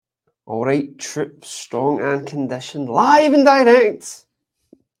All right, Troop, strong and conditioned, live and direct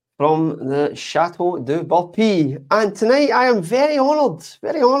from the Chateau de Burpee. And tonight I am very honoured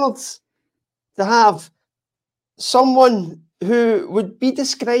to have someone who would be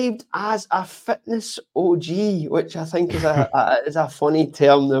described as a fitness OG, which I think is a funny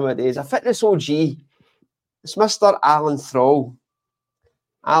term nowadays. A fitness OG. It's Mr. Alan Thrall.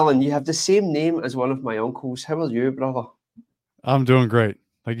 Alan, you have the same name as one of my uncles. How are you, brother? I'm doing great.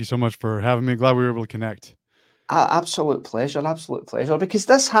 Thank you so much for having me. Glad we were able to connect. Absolute pleasure, because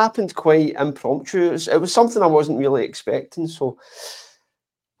this happened quite impromptu. It was something I wasn't really expecting. So,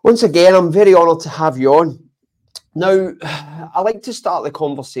 once again, I'm very honoured to have you on. Now, I like to start the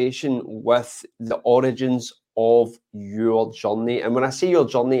conversation with the origins of your journey. And when I say your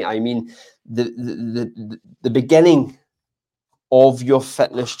journey, I mean the beginning of your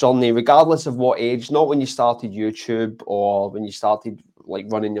fitness journey, regardless of what age, not when you started YouTube or when you started like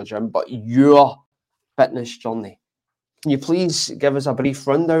running your gym, but your fitness journey. Can you please give us a brief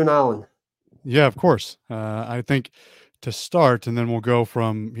rundown, Alan? Yeah, of course. I think to start, and then we'll go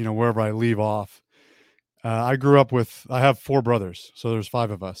from wherever I leave off. I grew up with. I have four brothers, so there's five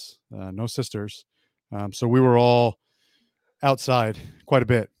of us. No sisters, so we were all outside quite a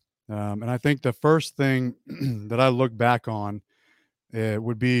bit. And I think the first thing that I look back on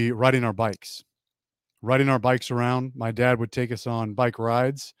would be riding our bikes. Riding our bikes around. My dad would take us on bike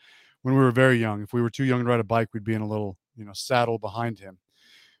rides when we were very young. If we were too young to ride a bike, we'd be in a little saddle behind him.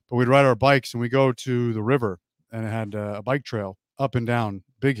 But we'd ride our bikes and we go to the river, and it had a bike trail up and down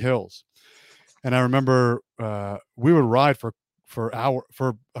big hills. And I remember we would ride for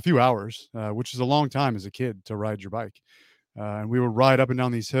a few hours, which is a long time as a kid to ride your bike. And we would ride up and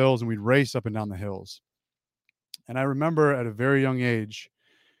down these hills, and we'd race up and down the hills. And I remember at a very young age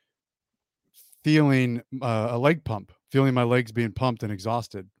feeling a leg pump, feeling my legs being pumped and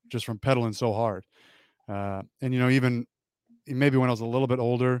exhausted just from pedaling so hard. And even maybe when I was a little bit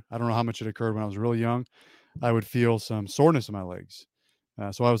older, I don't know how much it occurred when I was really young, I would feel some soreness in my legs.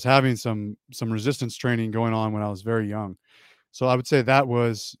 So I was having some resistance training going on when I was very young. So I would say that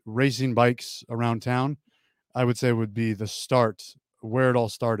was racing bikes around town. I would say would be the start, where it all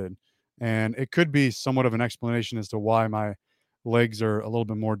started. And it could be somewhat of an explanation as to why my legs are a little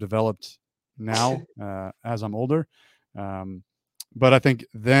bit more developed now as I'm older. Um, but I think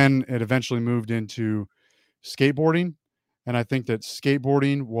then it eventually moved into skateboarding. And I think that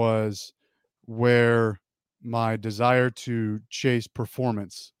skateboarding was where my desire to chase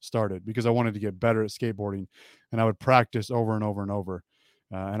performance started, because I wanted to get better at skateboarding, and I would practice over and over and over.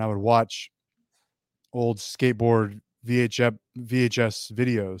 And I would watch old skateboard VHS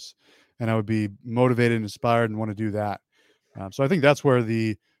videos, and I would be motivated and inspired and want to do that. So I think that's where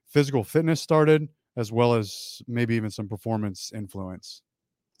the physical fitness started, as well as maybe even some performance influence.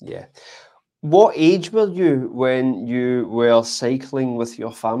 Yeah. What age were you when you were cycling with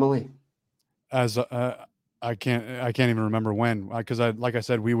your family? As I can't even remember when, because like I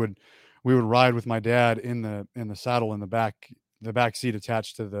said, we would ride with my dad in the saddle in the back seat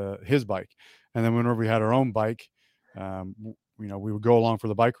attached to his bike, and then whenever we had our own bike, we would go along for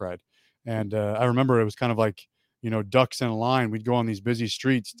the bike ride. And I remember it was kind of like ducks in a line. We'd go on these busy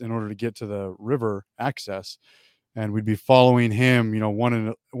streets in order to get to the river access, and we'd be following him, one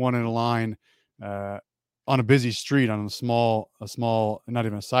in a line. On a busy street on a small, not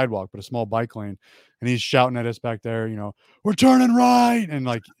even a sidewalk, but a small bike lane. And he's shouting at us back there, we're turning right. And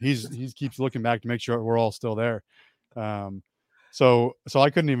like, he keeps looking back to make sure we're all still there. Um, so I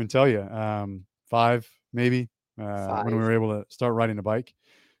couldn't even tell you, 5, maybe, when we Five. were able to start riding a bike.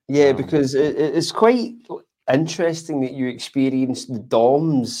 Yeah, Um, because it's quite interesting that you experienced the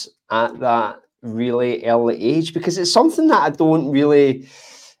DOMS at that really early age, because it's something that I don't really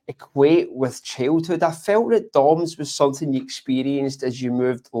equate with childhood. I felt that DOMS was something you experienced as you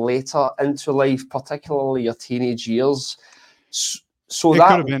moved later into life, particularly your teenage years. So it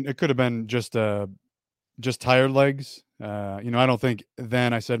that, could have been just tired legs. I don't think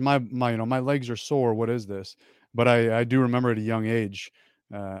then I said my legs are sore. What is this? But I do remember at a young age,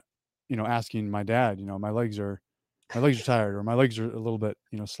 uh, asking my dad, my legs are tired, or my legs are a little bit,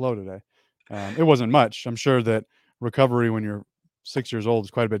 slow today. It wasn't much. I'm sure that recovery when you're 6 years old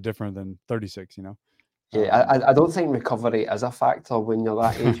is quite a bit different than 36. yeah, Um, I don't think recovery is a factor when you're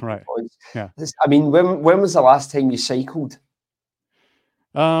that age, right. because Yeah. I mean, when was the last time you cycled?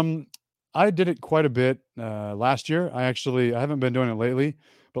 Um, I did it quite a bit last year. I haven't been doing it lately,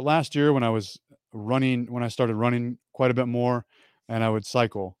 but last year when I started running quite a bit more, and I would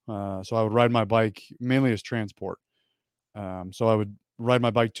cycle. So I would ride my bike mainly as transport. So I would ride my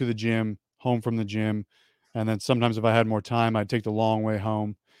bike to the gym, home from the gym, and then sometimes if I had more time, I'd take the long way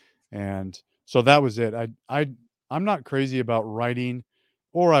home. And so that was it. I'm not crazy about riding,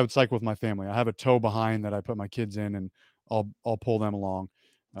 or I would cycle with my family. I have a tow behind that I put my kids in, and I'll pull them along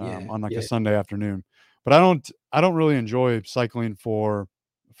Yeah, on like a yeah. Sunday afternoon. But I don't really enjoy cycling for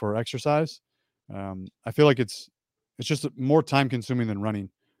exercise. I feel like it's just more time consuming than running.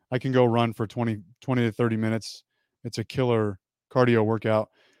 I can go run for 20 to 30 minutes. It's a killer cardio workout.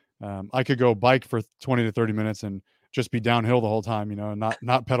 I could go bike for 20 to 30 minutes and just be downhill the whole time, and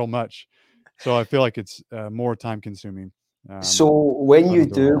not pedal much. So I feel like it's more time consuming. So So when I you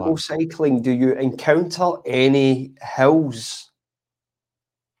don't do it a whole do lot. go cycling, do you encounter any hills?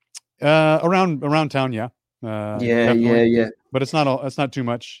 Around town, yeah, Yeah, yeah, definitely. yeah. But it's not too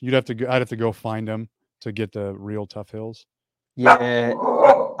much. I'd have to go find them to get the real tough hills. Yeah,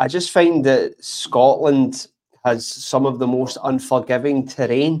 I just find that Scotland has some of the most unforgiving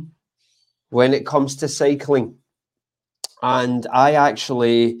terrain when it comes to cycling. And I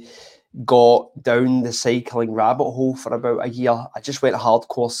actually got down the cycling rabbit hole for about a year. I just went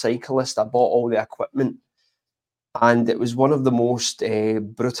hardcore cyclist. I bought all the equipment, and it was one of the most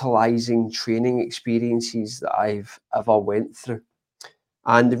brutalizing training experiences that I've ever went through.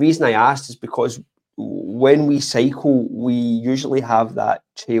 And the reason I asked is because when we cycle, we usually have that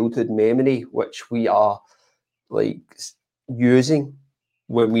childhood memory which we are like using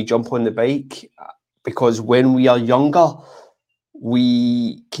when we jump on the bike. Because when we are younger,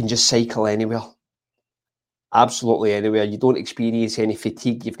 we can just cycle anywhere, absolutely anywhere. You don't experience any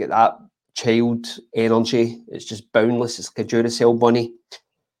fatigue. You've got that child energy. It's just boundless. It's like a Duracell bunny.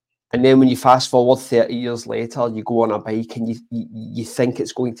 And then when you fast forward 30 years later, you go on a bike and you think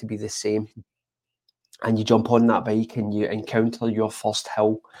it's going to be the same. And you jump on that bike and you encounter your first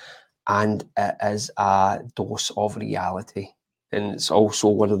hill, and it is a dose of reality. And it's also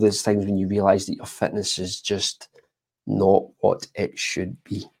one of those things when you realize that your fitness is just not what it should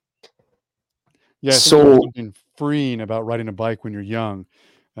be. Yeah, I think there's So, something freeing about riding a bike when you're young,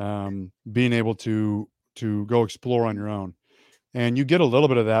 being able to go explore on your own, and you get a little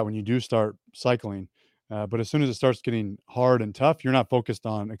bit of that when you do start cycling. But as soon as it starts getting hard and tough, you're not focused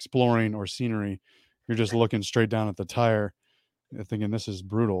on exploring or scenery. You're just looking straight down at the tire, thinking this is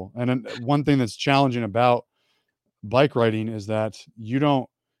brutal. And then one thing that's challenging about bike riding is that you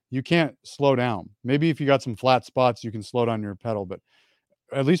can't slow down. Maybe if you got some flat spots, you can slow down your pedal, but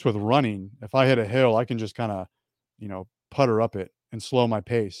at least with running, if I hit a hill, I can just kind of, putter up it and slow my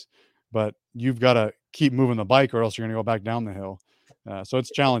pace. But you've got to keep moving the bike, or else you're going to go back down the hill. So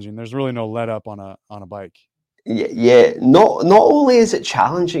it's challenging. There's really no let up on a bike. yeah, yeah. Not only is it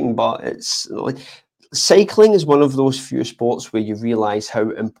challenging, but it's like cycling is one of those few sports where you realize how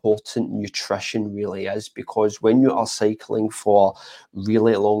important nutrition really is, because when you are cycling for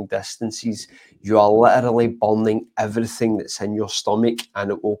really long distances, you are literally burning everything that's in your stomach,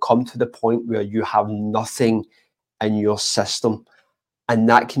 and it will come to the point where you have nothing in your system. And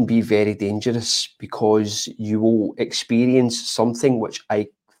that can be very dangerous because you will experience something which I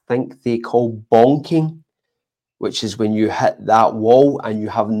think they call bonking, which is when you hit that wall and you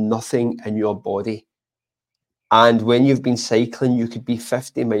have nothing in your body. And when you've been cycling, you could be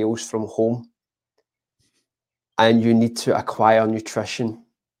 50 miles from home and you need to acquire nutrition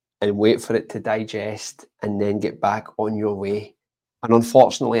and wait for it to digest and then get back on your way. And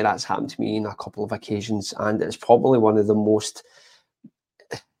unfortunately, that's happened to me on a couple of occasions. And it's probably one of the most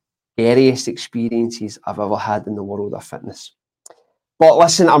scariest experiences I've ever had in the world of fitness. But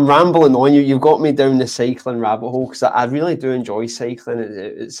listen, I'm rambling on you. You've got me down the cycling rabbit hole because I really do enjoy cycling.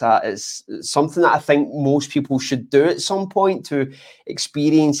 It's something that I think most people should do at some point to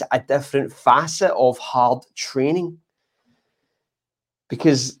experience a different facet of hard training.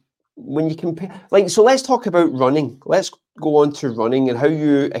 Because when you compare, so let's talk about running. Let's go on to running and how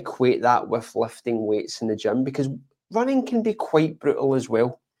you equate that with lifting weights in the gym, because running can be quite brutal as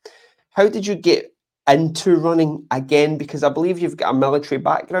well. How did you get into running again? Because I believe you've got a military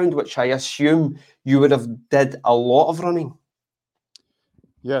background, which I assume you would have did a lot of running.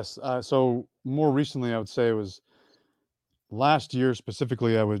 Yes. So more recently, I would say it was last year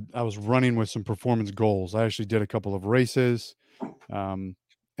specifically. I was running with some performance goals. I actually did a couple of races, um,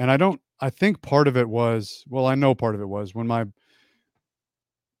 and I think part of it was, well, I know part of it was when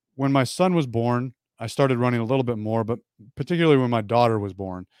my son was born. I started running a little bit more, but particularly when my daughter was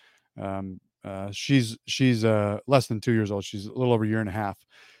born. She's less than 2 years old. She's a little over a year and a half,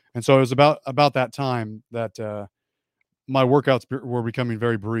 and so it was about that time that my workouts were becoming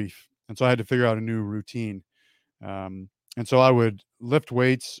very brief, and so I had to figure out a new routine. And so I would lift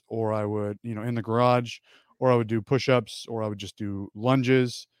weights, or I would, in the garage, or I would do push-ups, or I would just do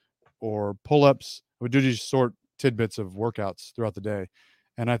lunges or pull-ups. I would do these short tidbits of workouts throughout the day.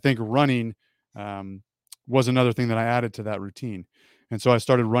 And I think running was another thing that I added to that routine. And so I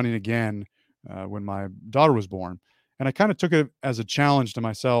started running again when my daughter was born. And I kind of took it as a challenge to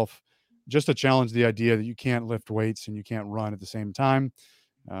myself, just to challenge the idea that you can't lift weights and you can't run at the same time.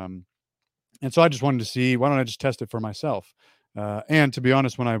 Um, and so I just wanted to see, why don't I just test it for myself? And to be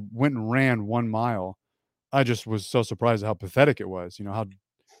honest, when I went and ran 1 mile, I just was so surprised at how pathetic it was. You know,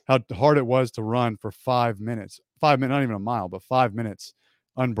 how hard it was to run for 5 minutes. 5 minutes, not even a mile, but 5 minutes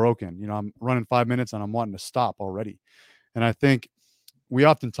unbroken. You know, I'm running 5 minutes and I'm wanting to stop already. And I think we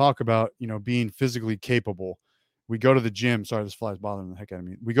often talk about, you know, being physically capable. We go to the gym. Sorry, this fly is bothering the heck out of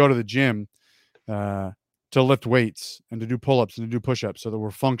me. We go to the gym to lift weights and to do pull-ups and to do push-ups so that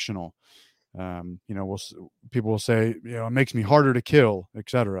we're functional. You know, people will say, you know, it makes me harder to kill,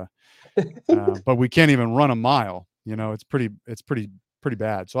 etc. But we can't even run a mile. You know, it's pretty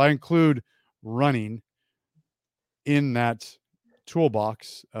bad. So I include running in that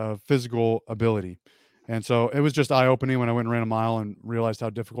toolbox of physical ability. And so it was just eye-opening when I went and ran a mile and realized how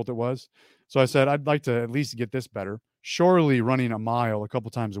difficult it was. So I said, I'd like to at least get this better. Surely running a mile a couple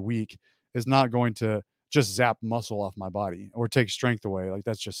times a week is not going to just zap muscle off my body or take strength away. Like,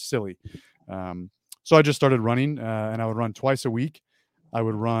 that's just silly. So I just started running and I would run twice a week. I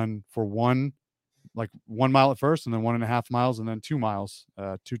would run for 1 mile at first, and then 1.5 miles, and then 2 miles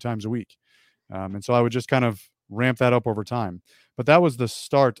 2 times a week. And so I would just kind of ramp that up over time. But that was the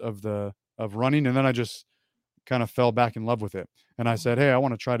start of running. And then I just kind of fell back in love with it. And I said, hey, I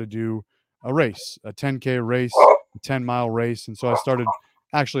want to try to do a race, a 10K race, a 10-mile race. And so I started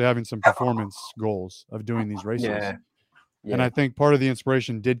actually having some performance goals of doing these races. Yeah. And I think part of the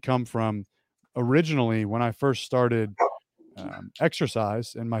inspiration did come from originally when I first started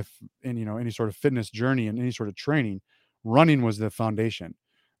exercise and you know, any sort of fitness journey and any sort of training. Running was the foundation.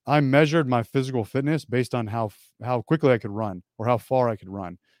 I measured my physical fitness based on how quickly I could run or how far I could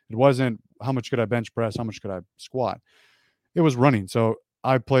run. It wasn't how much could I bench press, how much could I squat. It was running. So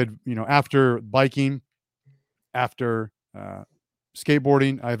I played, you know, after biking, after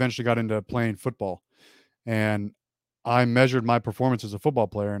skateboarding, I eventually got into playing football, and I measured my performance as a football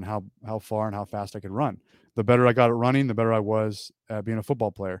player and how far and how fast I could run. The better I got at running, the better I was at being a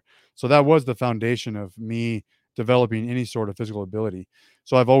football player. So that was the foundation of me developing any sort of physical ability.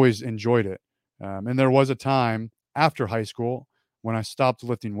 So I've always enjoyed it. And there was a time after high school when I stopped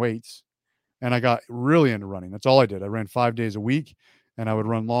lifting weights and I got really into running. That's all I did. I ran 5 days a week and I would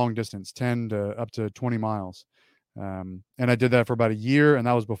run long distance, 10 to up to 20 miles. And I did that for about a year, and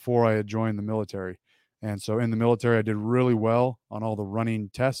that was before I had joined the military. And so in the military, I did really well on all the running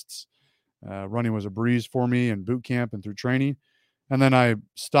tests. Running was a breeze for me in boot camp and through training. And then I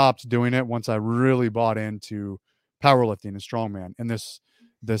stopped doing it once I really bought into powerlifting and strongman. And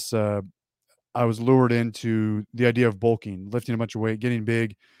I was lured into the idea of bulking, lifting a bunch of weight, getting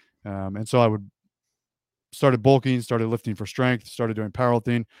big. And so I started bulking, started lifting for strength, started doing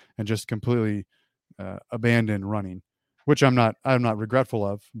powerlifting, and just completely abandoned running, which I'm not regretful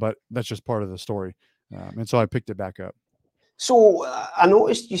of, but that's just part of the story. And so I picked it back up. So I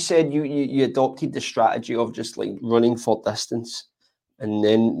noticed you said you adopted the strategy of just like running for distance and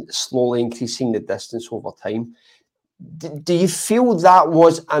then slowly increasing the distance over time. Do you feel that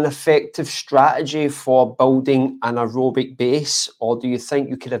was an effective strategy for building an aerobic base, or do you think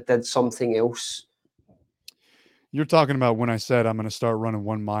you could have did something else? You're talking about when I said I'm going to start running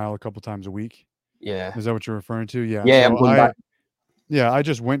 1 mile a couple times a week. Yeah. Is that what you're referring to? Yeah. Yeah, I'm So going back. I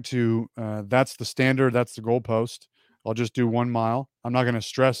just went to, that's the standard. That's the goalpost. I'll just do 1 mile. I'm not going to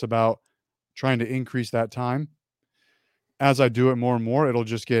stress about trying to increase that time. As I do it more and more, it'll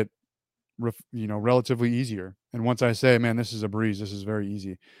just get, relatively easier. And once I say, man, this is a breeze, this is very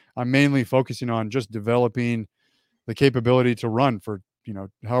easy, I'm mainly focusing on just developing the capability to run for,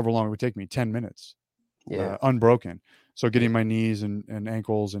 however long it would take me, 10 minutes, Yeah. unbroken. So getting my knees and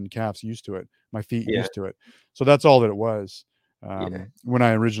ankles and calves used to it, my feet Yeah. used to it. So that's all that it was Yeah. when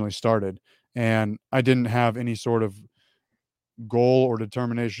I originally started. And I didn't have any sort of goal or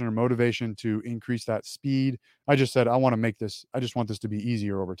determination or motivation to increase that speed. I just said, I want this to be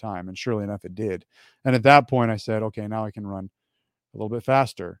easier over time. And surely enough, it did. And at that point I said, okay, now I can run a little bit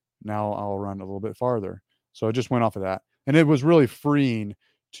faster. Now I'll run a little bit farther. So I just went off of that. And it was really freeing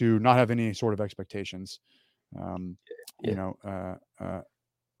to not have any sort of expectations. I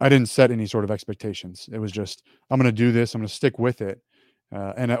didn't set any sort of expectations. It was just, I'm going to do this. I'm going to stick with it.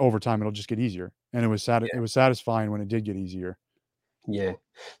 And over time, it'll just get easier. And it was satisfying when it did get easier. Yeah.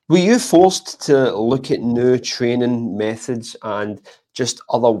 Were you forced to look at new training methods and just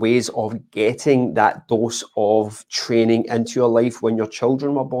other ways of getting that dose of training into your life when your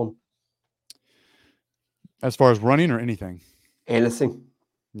children were born? As far as running or anything? Anything?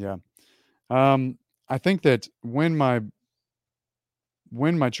 Yeah. I think that when my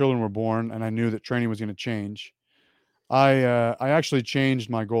children were born and I knew that training was going to change, I actually changed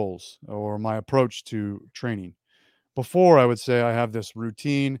my goals or my approach to training. Before, I would say I have this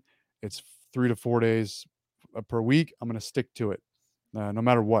routine. It's 3 to 4 days per week. I'm going to stick to it, no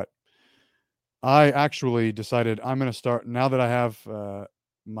matter what. I actually decided I'm going to start now that I have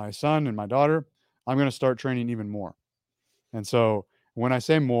my son and my daughter. I'm going to start training even more. And so when I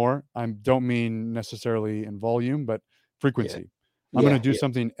say more, I don't mean necessarily in volume, but Yeah, frequency. I'm going to yeah, do yeah,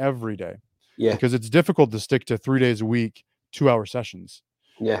 something every day yeah, because it's difficult to stick to 3 days a week, 2 hour sessions.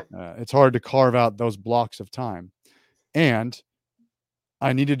 yeah, It's hard to carve out those blocks of time. And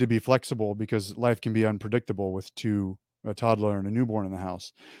I needed to be flexible because life can be unpredictable with a toddler and a newborn in the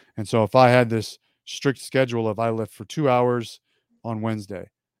house. And so if I had this strict schedule of I lift for 2 hours on Wednesday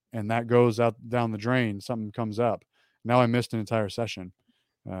and that goes out down the drain, something comes up. Now I missed an entire session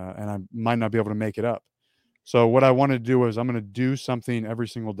and I might not be able to make it up. So what I wanted to do was I'm going to do something every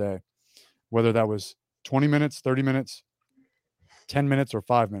single day, whether that was 20 minutes, 30 minutes, 10 minutes, or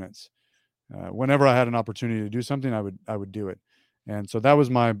 5 minutes. Whenever I had an opportunity to do something, I would do it. And so that was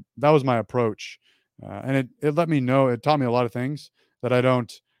my approach, and it let me know. It taught me a lot of things that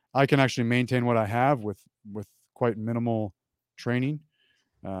I can actually maintain what I have with quite minimal training.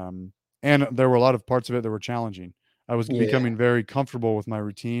 Um, and there were a lot of parts of it that were challenging. I was yeah, becoming very comfortable with my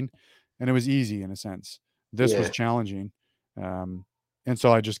routine, and it was easy in a sense. This was yeah. challenging, um, and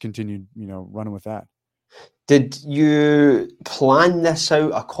so I just continued, running with that. Did you plan this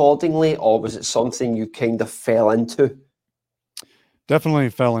out accordingly, or was it something you kind of fell into? Definitely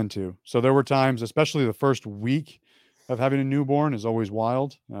fell into. So there were times, especially the first week of having a newborn is always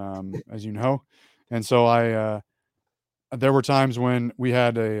wild, as you know. And so there were times when we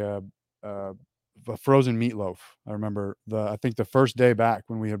had a frozen meatloaf. I remember I think the first day back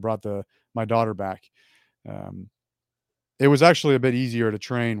when we had brought my daughter back. Um, it was actually a bit easier to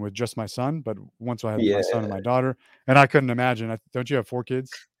train with just my son, but once I had my Yeah, son and my daughter, and I couldn't imagine. Don't you have 4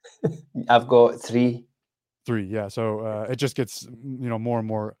 kids? I've got three. 3, yeah, so, it just gets, more and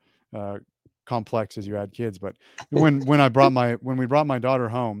more, uh, complex as you add kids, but when we brought my daughter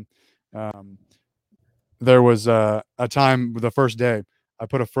home, um, there was, a time the first day, I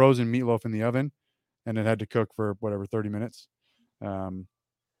put a frozen meatloaf in the oven, and it had to cook for whatever, 30 minutes, um,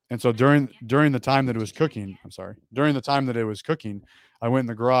 and so during the time that it was cooking during the time that it was cooking, I went in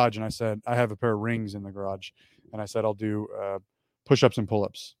the garage and I said I have a pair of rings in the garage, and I said, "I'll do, push-ups and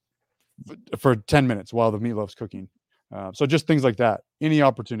pull-ups." For 10 minutes while the meatloaf's cooking. So just things like that, any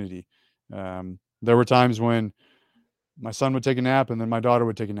opportunity. There were times when my son would take a nap and then my daughter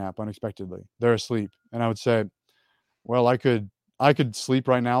would take a nap unexpectedly. They're asleep. And I would say, well, I could sleep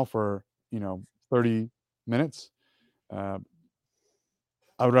right now for, 30 minutes. Uh,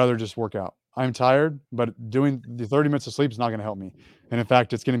 I would rather just work out. I'm tired, but doing the 30 minutes of sleep is not going to help me. And in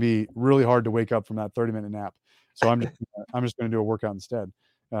fact, it's going to be really hard to wake up from that 30-minute nap. So I'm just going to do a workout instead.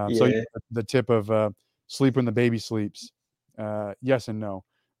 So Yeah, the tip of sleep when the baby sleeps, yes and no.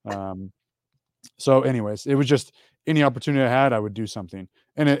 Um, so, anyways, it was just any opportunity I had, I would do something.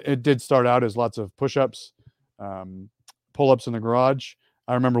 And it did start out as lots of push-ups, um, pull-ups in the garage.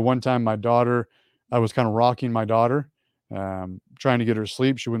 I remember one time I was kind of rocking my daughter, trying to get her to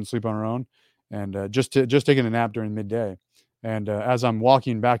sleep. She wouldn't sleep on her own, and just taking a nap during midday. And as I'm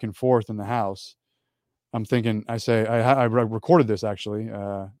walking back and forth in the house, I'm thinking. I recorded this actually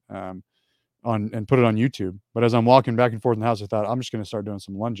on and put it on YouTube. But as I'm walking back and forth in the house, I thought I'm just going to start doing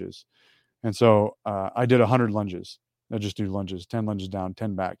some lunges. And so I did 100 lunges. I just do lunges, 10 lunges down,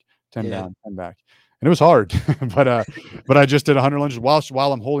 10 back, 10 yeah, down, 10 back. And it was hard, but I just did 100 lunges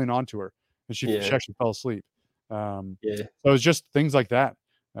while I'm holding on to her, and she yeah, actually fell asleep. yeah, So it was just things like that.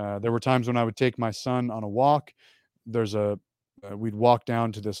 There were times when I would take my son on a walk. We'd walk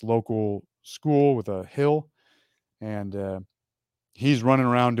down to this local school with a hill, and he's running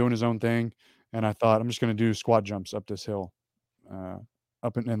around doing his own thing. And I thought I'm just going to do squat jumps up this hill, uh,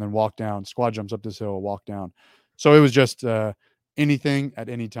 and then walk down, squat jumps up this hill, walk down. So it was just anything at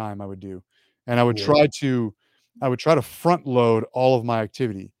any time I would do, and yeah, I would try to front load all of my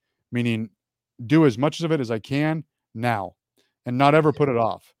activity, meaning do as much of it as I can now, and not ever put it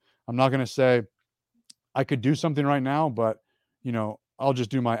off. I'm not going to say I could do something right now, but I'll just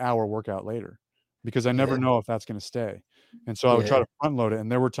do my hour workout later because I never yeah, know if that's going to stay. And so I would try yeah, to front load it.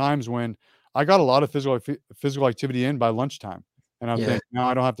 And there were times when I got a lot of physical activity in by lunchtime, and I would yeah, think, now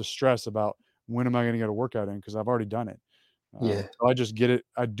I don't have to stress about when am I going to get a workout in because I've already done it. yeah, So I just get it.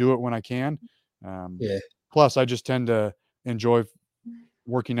 I do it when I can. Um, yeah. Plus, I just tend to enjoy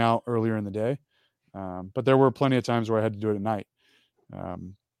working out earlier in the day. But there were plenty of times where I had to do it at night.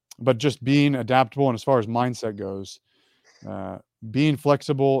 but just being adaptable. And as far as mindset goes, being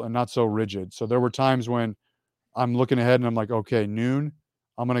flexible and not so rigid. So there were times when I'm looking ahead and I'm like, okay, noon,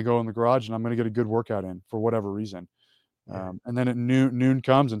 I'm going to go in the garage and I'm going to get a good workout in for whatever reason. And then at noon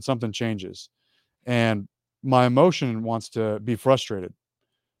comes and something changes. And my emotion wants to be frustrated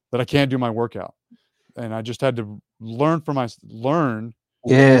that I can't do my workout. And I just had to learn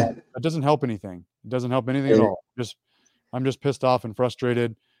Yeah. that doesn't help anything. It doesn't help anything at Yeah. all. I'm just pissed off and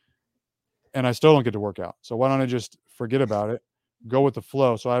frustrated, and I still don't get to work out. So why don't I just forget about it, go with the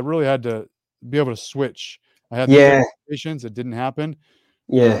flow? So I really had to be able to switch. I had these Yeah. expectations. It didn't happen.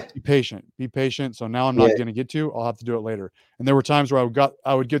 Yeah. Be patient. Be patient. So now I'm not Yeah. going to get to. I'll have to do it later. And there were times where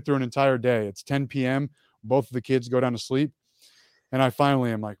I would get through an entire day. It's 10 p.m. Both of the kids go down to sleep, and I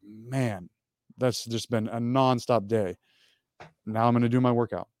finally am like, man, that's just been a nonstop day. Now I'm going to do my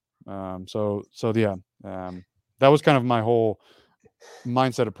workout. So yeah, that was kind of my whole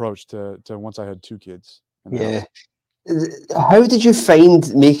mindset approach to once I had two kids in the Yeah. house. How did you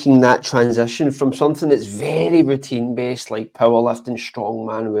find making that transition from something that's very routine based, like powerlifting,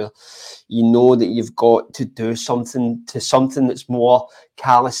 strongman, where you know that you've got to do something, to something that's more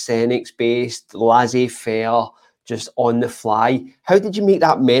calisthenics based, laissez faire, just on the fly? How did you make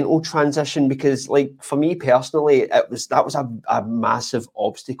that mental transition? Because, like, for me personally, that was a massive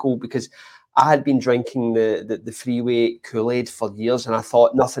obstacle, because I had been drinking the free weight Kool-Aid for years, and I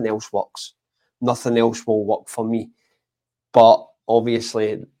thought nothing else works. Nothing else will work for me. But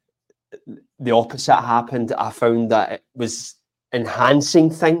obviously, the opposite happened. I found that it was enhancing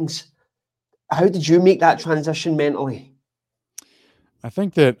things. How did you make that transition mentally? I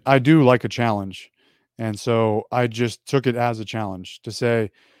think that I do like a challenge. And so I just took it as a challenge to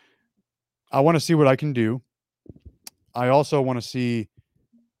say, I want to see what I can do. I also want to see,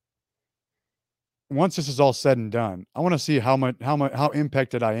 once this is all said and done, I want to see how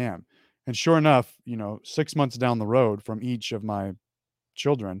impacted I am. And sure enough, 6 months down the road from each of my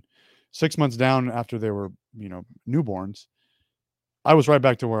children, 6 months down after they were, newborns, I was right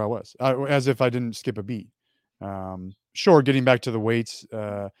back to where I was, as if I didn't skip a beat. Sure, getting back to the weights,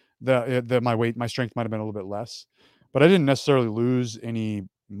 my strength might have been a little bit less, but I didn't necessarily lose any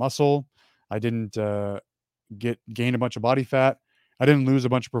muscle. I didn't gain a bunch of body fat. I didn't lose a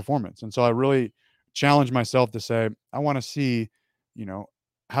bunch of performance, and so I really challenged myself to say, I want to see, you know,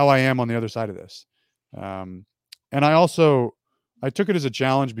 how I am on the other side of this. Um, and I took it as a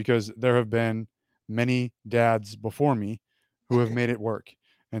challenge because there have been many dads before me who have made it work.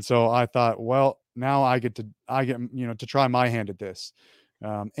 And so I thought, well, now I get, to try my hand at this.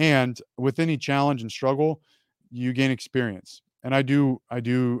 And with any challenge and struggle, you gain experience. And I do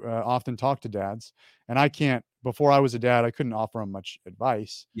often talk to dads, and before I was a dad, I couldn't offer them much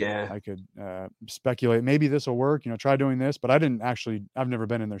advice. Yeah, I could speculate, maybe this will work, try doing this, but I've never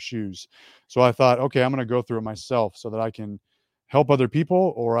been in their shoes. So I thought, okay, I'm going to go through it myself so that I can help other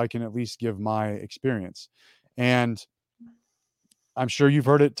people, or I can at least give my experience. And I'm sure you've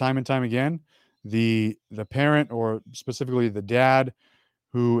heard it time and time again. The parent, or specifically the dad,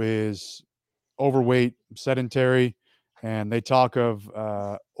 who is overweight, sedentary, and they talk of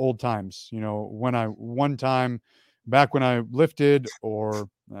old times. One time back when I lifted, or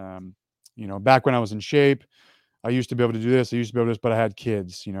back when I was in shape, I used to be able to do this. I used to be able to do this, but I had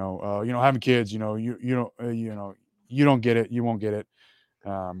kids. Having kids. You don't get it. You won't get it.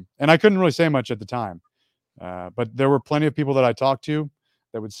 And I couldn't really say much at the time. But there were plenty of people that I talked to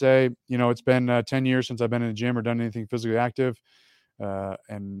that would say, it's been 10 years since I've been in the gym or done anything physically active.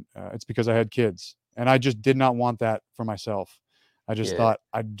 And it's because I had kids. And I just did not want that for myself. I just yeah, thought,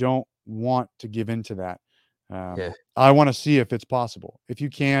 I don't want to give into that. yeah, I want to see if it's possible. If you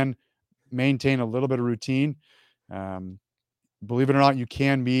can maintain a little bit of routine, um, believe it or not, you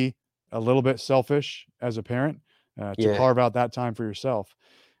can be a little bit selfish as a parent, to yeah, carve out that time for yourself.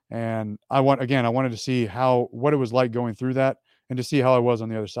 And I wanted to see what it was like going through that, and to see how I was on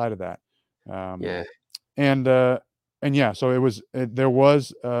the other side of that. Um, yeah, and yeah, so there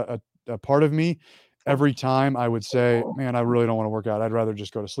was a part of me every time I would say, man, I really don't want to work out. I'd rather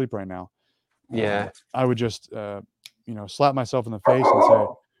just go to sleep right now. yeah, I would just, slap myself in the face and say,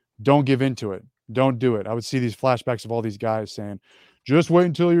 don't give into it. Don't do it. I would see these flashbacks of all these guys saying, just wait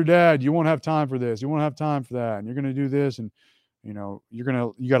until you're dad. You won't have time for this. You won't have time for that. And you're going to do this. And, you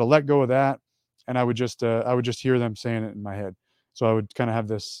got to let go of that. And I would just hear them saying it in my head. So I would kind of have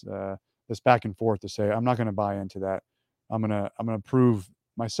this back and forth to say, I'm not going to buy into that. I'm going to prove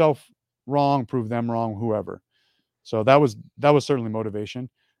myself wrong, prove them wrong, whoever. So that was certainly motivation.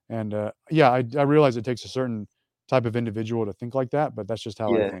 And yeah, I realize it takes a certain type of individual to think like that, but that's just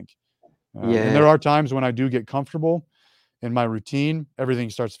how I yeah, think. And yeah, there are times when I do get comfortable, in my routine, everything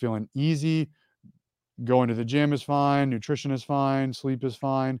starts feeling easy. Going to the gym is fine. Nutrition is fine. Sleep is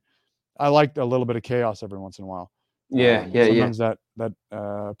fine. I like a little bit of chaos every once in a while. Yeah, yeah, yeah. Sometimes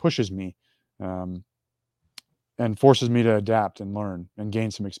that pushes me, um, and forces me to adapt and learn and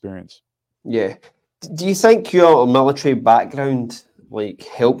gain some experience. Yeah. Do you think your military background like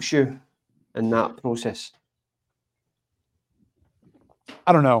helps you in that process?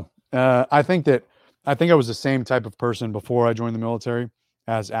 I don't know. I think I was the same type of person before I joined the military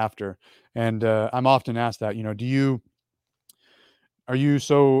as after, and I'm often asked that. Do you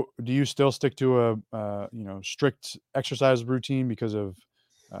still stick to a strict exercise routine because of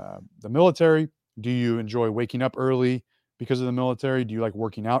the military? Do you enjoy waking up early because of the military? Do you like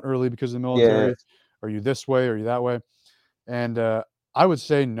working out early because of the Yeah. military? Are you this way? Are you that way? And I would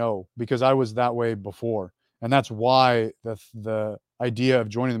say no, because I was that way before, and that's why the idea of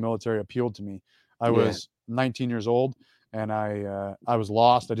joining the military appealed to me. I Yeah. was 19 years old, and I was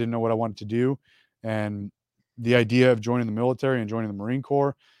lost. I didn't know what I wanted to do, and the idea of joining the military and joining the Marine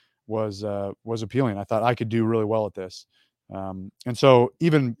Corps was appealing. I thought I could do really well at this, and so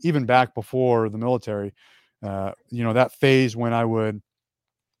even back before the military, that phase when I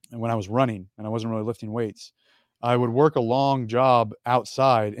was running and I wasn't really lifting weights, I would work a long job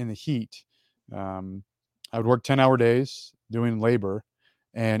outside in the heat. Um, I would work 10-hour days doing labor.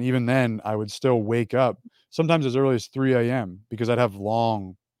 And even then, I would still wake up sometimes as early as 3 a.m. because I'd have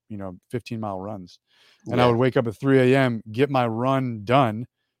long, 15-mile runs. And I Yeah. would wake up at 3 a.m., get my run done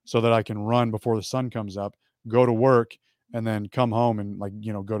so that I can run before the sun comes up, go to work, and then come home and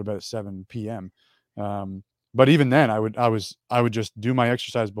go to bed at 7 p.m. Um, but even then, I would just do my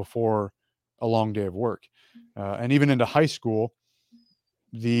exercise before a long day of work, and even into high school,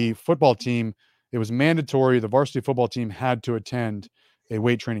 the football team, it was mandatory. The varsity football team had to attend a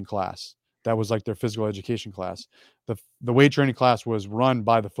weight training class. That was like their physical education class. The weight training class was run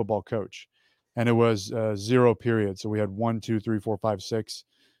by the football coach, and it was 0 period. So we had 1, 2, 3, 4, 5, 6.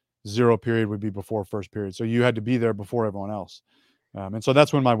 0 period would be before first period. So you had to be there before everyone else. And so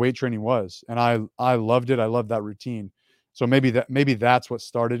that's when my weight training was, and I loved it. I loved that routine. So maybe that's what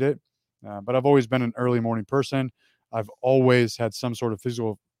started it. But I've always been an early morning person. I've always had some sort of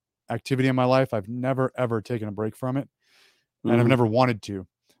physical activity in my life. I've never ever taken a break from it, and I've Hmm. never wanted to.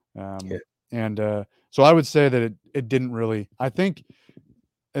 Yeah. And So I would say that it didn't really. I think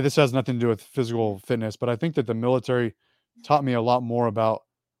this has nothing to do with physical fitness, but I think that the military taught me a lot more about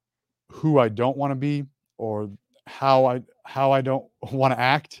who I don't want to be, or how I don't want to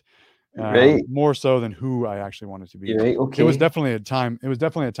act, Right. more so than who I actually wanted to be. You're right. It was Okay. definitely a time. It was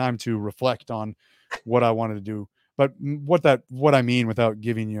definitely a time to reflect on what I wanted to do. But what I mean without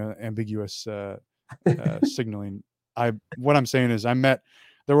giving you ambiguous signaling, what I'm saying is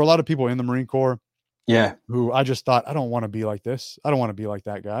there were a lot of people in the Marine Corps Yeah. who I just thought, I don't want to be like this. I don't want to be like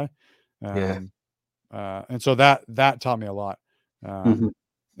that guy. Yeah. Um, and so that taught me a lot. Hmm.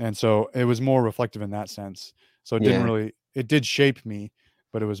 And so it was more reflective in that sense. So Yeah. it did shape me,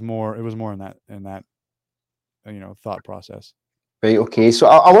 but it was more in that thought process. Right. Okay. So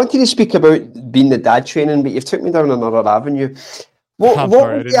I wanted to speak about being the dad training, but you've took me down another avenue. What I'm what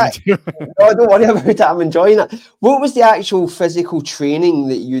sorry, I was didn't mean the to. Oh, don't worry about it. I'm enjoying it. What was the actual physical training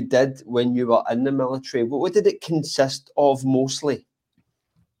that you did when you were in the military? What did it consist of mostly?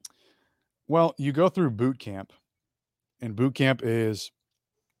 Well, you go through boot camp, and boot camp is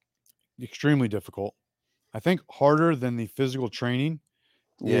extremely difficult. I think harder than the physical training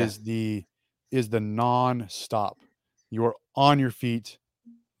Yeah. is the non-stop. You're on your feet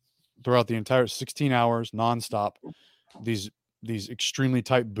throughout the entire 16 hours nonstop. These these extremely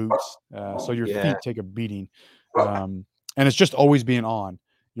tight boots, so your Yeah. feet take a beating, and it's just always being on.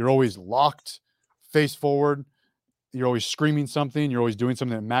 You're always locked, face forward. You're always screaming something. You're always doing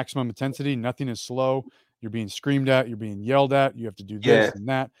something at maximum intensity. Nothing is slow. You're being screamed at. You're being yelled at. You have to do Yeah. this and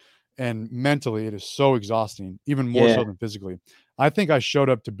that. And mentally, it is so exhausting, even more Yeah. so than physically. I think I showed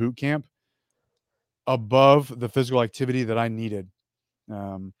up to boot camp above the physical activity that I needed.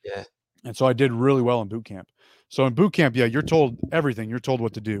 Um, Yeah. and so I did really well in boot camp. So in boot camp, yeah, you're told everything. You're told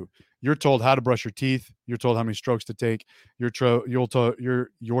what to do. You're told how to brush your teeth. You're told how many strokes to take. You're told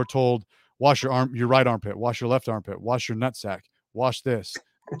wash your right armpit, wash your left armpit, wash your nutsack, wash this.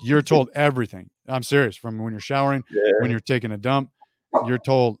 You're told everything. I'm serious. From when you're showering, when Yeah. you're taking a dump, you're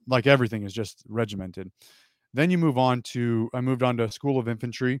told, like, everything is just regimented. Then I moved on to School of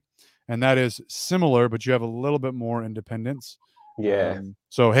Infantry, and that is similar, but you have a little bit more independence. Yeah.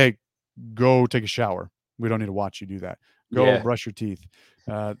 So, hey, go take a shower. We don't need to watch you do that. Go Yeah. brush your teeth.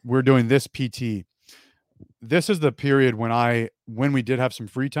 We're doing this PT. This is the period when we did have some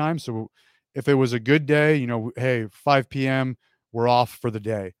free time. So if it was a good day, you know, hey, 5 p.m., we're off for the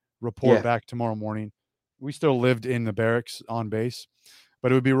day. Report Yeah. back tomorrow morning. We still lived in the barracks on base,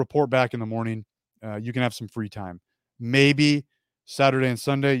 but it would be report back in the morning. You can have some free time. Maybe Saturday and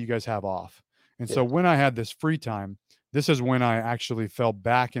Sunday you guys have off. And so Yeah. when I had this free time, this is when I actually fell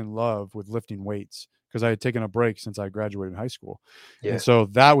back in love with lifting weights because I had taken a break since I graduated high school. And Yeah. so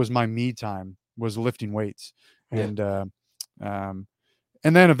that was my me time, was lifting weights. Yeah. And um,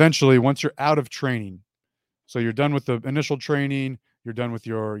 and then eventually, once you're out of training, so you're done with the initial training, you're done with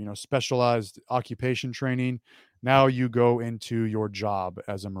your, you know, specialized occupation training. Now you go into your job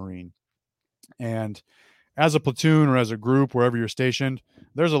as a Marine. And as a platoon or as a group, wherever you're stationed,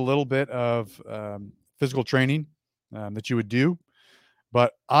 there's a little bit of physical training that you would do.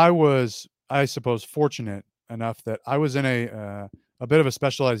 But I was, I suppose, fortunate enough that I was in a bit of a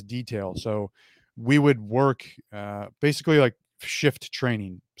specialized detail. So we would work basically like shift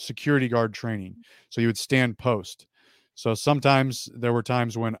training, security guard training. So you would stand post. So sometimes there were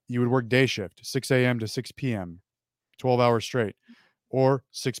times when you would work day shift, 6 a.m. to 6 p.m., 12 hours straight, or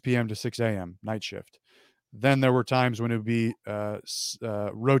 6 p.m. to 6 a.m., night shift. Then there were times when it would be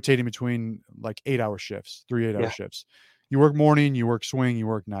rotating between like 8 hour shifts, 3 8 hour Yeah. shifts. You work morning, you work swing, you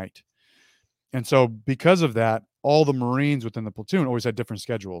work night. And so because of that, all the Marines within the platoon always had different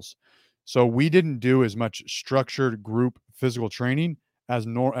schedules. So we didn't do as much structured group physical training as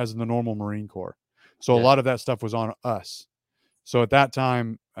the normal Marine Corps. So a Yeah. lot of that stuff was on us. So at that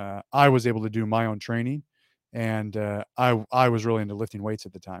time, I was able to do my own training, and I was really into lifting weights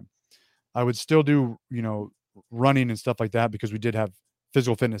at the time. I would still do, you know, running and stuff like that because we did have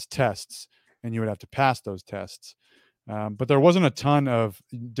physical fitness tests, and you would have to pass those tests. But there wasn't a ton of,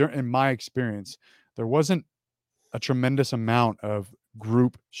 in my experience, there wasn't a tremendous amount of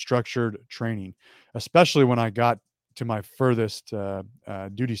group structured training, especially when I got to my furthest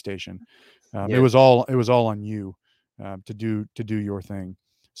duty station. It Yeah. was all on you to do your thing.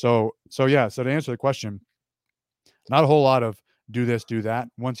 So yeah. So to answer the question, not a whole lot of do this, do that.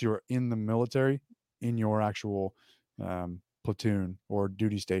 Once you're in the military, in your actual platoon or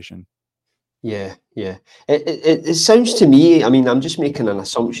duty station. Yeah, yeah. It sounds to me, I mean, I'm just making an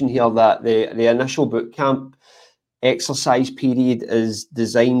assumption here that the initial boot camp exercise period is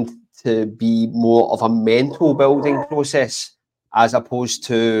designed to be more of a mental building process as opposed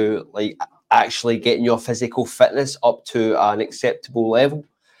to like actually getting your physical fitness up to an acceptable level.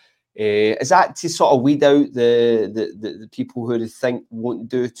 Is that to sort of weed out the people who they think won't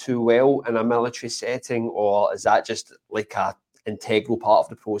do too well in a military setting, or is that just like a integral part of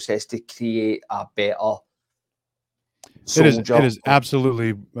the process to create a better It soldier? is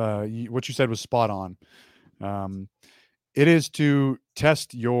absolutely what you said was spot on. Um, it is to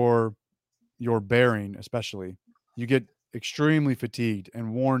test your bearing, especially. You get extremely fatigued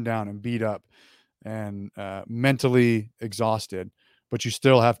and worn down and beat up and mentally exhausted, but you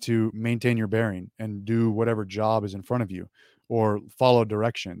still have to maintain your bearing and do whatever job is in front of you or follow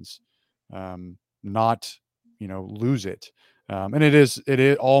directions, not, you know, lose it. And it is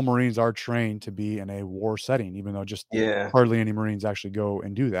all Marines are trained to be in a war setting, even though just Yeah, hardly any Marines actually go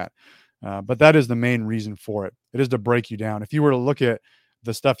and do that. But that is the main reason for it. It is to break you down. If you were to look at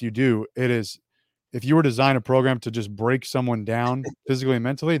the stuff you do, it is, if you were to design a program to just break someone down physically and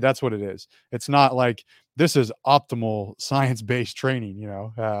mentally, that's what it is. It's not like this is optimal science-based training, you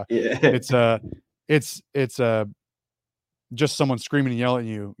know. yeah, It's it's just someone screaming and yelling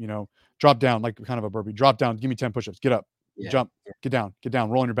at you, you know, drop down like kind of a burpee, drop down, give me 10 push-ups, get up, yeah, jump, get down,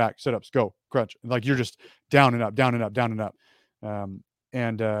 roll on your back, sit-ups, go, crunch. Like you're just down and up, down and up, down and up. Um,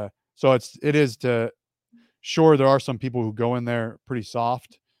 and so it is to, sure, there are some people who go in there pretty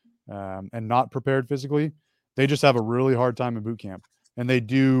soft and not prepared physically. They just have a really hard time in boot camp, and they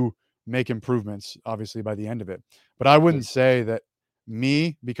do make improvements, obviously, by the end of it. But I yeah, wouldn't say that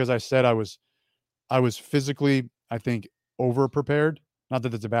me, because I said I was physically, I think, over prepared. Not that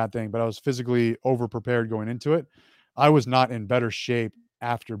that's a bad thing, but I was physically over prepared going into it. I was not in better shape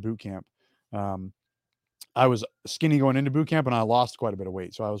after boot camp. Um, I was skinny going into boot camp, and I lost quite a bit of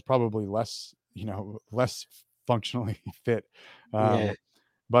weight, so I was probably less, you know, less functionally fit. yeah, Um,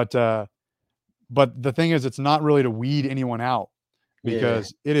 but but the thing is, it's not really to weed anyone out yeah,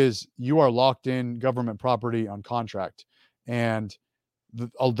 because it is, you are locked in government property on contract, and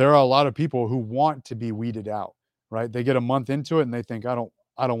there are a lot of people who want to be weeded out. Right? They get a month into it and they think, I don't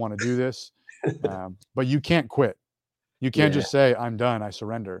want to do this. But you can't quit. You can't yeah, just say, I'm done, I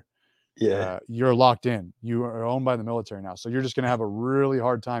surrender. yeah, You're locked in. You are owned by the military now. So you're just going to have a really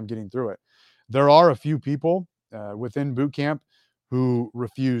hard time getting through it. There are a few people within boot camp who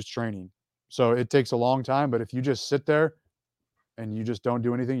refuse training. So it takes a long time. But if you just sit there and you just don't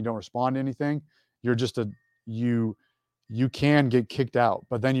do anything, you don't respond to anything, you're just you can get kicked out,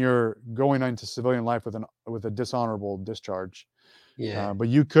 but then you're going into civilian life with a dishonorable discharge. Yeah. But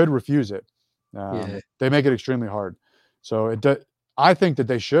you could refuse it. Yeah. They make it extremely hard. So I think that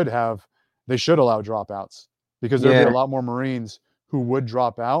they should allow dropouts, because there'd be Yeah. a lot more Marines who would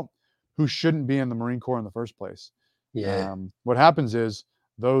drop out who shouldn't be in the Marine Corps in the first place. Yeah. What happens is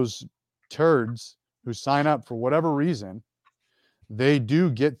those turds who sign up for whatever reason, they do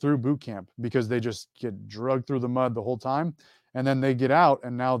get through boot camp because they just get drugged through the mud the whole time. And then they get out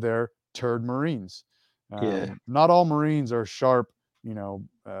and now they're turd Marines. Yeah. Not all Marines are sharp, physical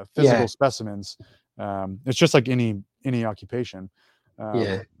Yeah. specimens. It's just like any occupation.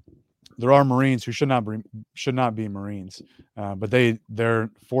 Yeah. There are Marines who should not be Marines, but they're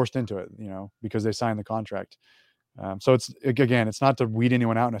forced into it, because they signed the contract. So it's not to weed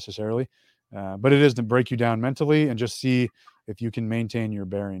anyone out necessarily, but it is to break you down mentally and just see if you can maintain your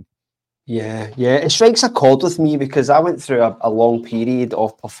bearing. Yeah, it strikes a chord with me because I went through a long period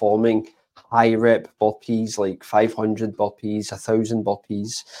of performing high rep burpees, like 500 burpees, 1,000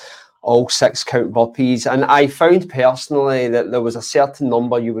 burpees, all 6 count burpees. And I found personally that there was a certain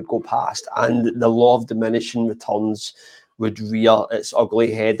number you would go past and the law of diminishing returns would rear its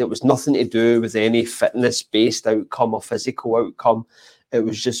ugly head. It was nothing to do with any fitness-based outcome or physical outcome. It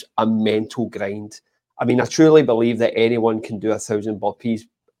was just a mental grind. I mean, I truly believe that anyone can do 1,000 burpees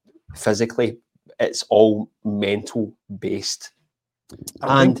physically. It's all mental based.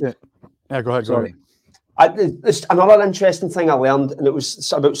 I think that, yeah, go ahead. Sorry. It's another interesting thing I learned, and it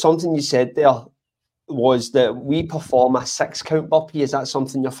was about something you said there, was that we perform a 6 count burpee. Is that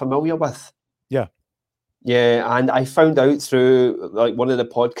something you're familiar with? Yeah. Yeah, and I found out through like one of the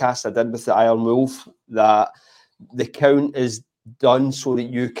podcasts I did with the Iron Wolf that the count is done so that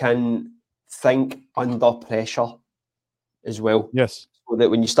you can think under pressure as well. Yes. So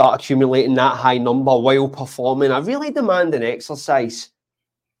that when you start accumulating that high number while performing a really demanding exercise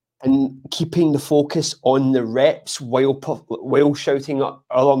and keeping the focus on the reps while shouting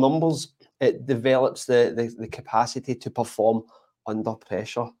other numbers, it develops the capacity to perform under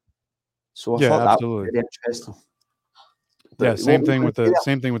pressure. So I thought absolutely. that was very interesting. But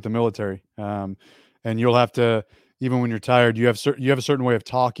same thing with the military. And you'll have to, even when you're tired, you have a certain way of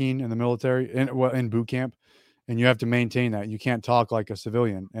talking in the military, in boot camp, and you have to maintain that. You can't talk like a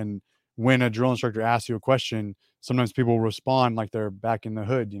civilian. And when a drill instructor asks you a question, sometimes people respond like they're back in the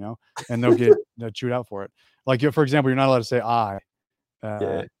hood, and they'll get chewed out for it. Like, for example, you're not allowed to say I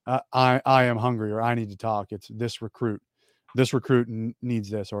am hungry, or I need to talk. It's this recruit. This recruit needs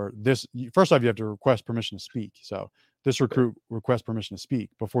this, or this. First off, you have to request permission to speak. So this recruit requests permission to speak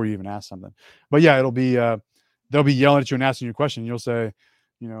before you even ask something. But yeah, it'll be they'll be yelling at you and asking you a question. You'll say,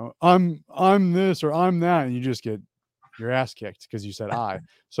 I'm this or I'm that, and you just get your ass kicked because you said I.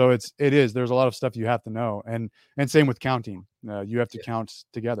 So there's a lot of stuff you have to know, and same with counting. You have to count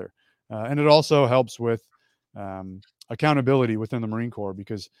together, and it also helps with accountability within the Marine Corps,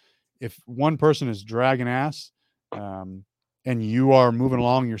 because if one person is dragging ass, and you are moving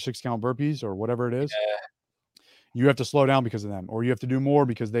along your 6 count burpees or whatever it is, you have to slow down because of them, or you have to do more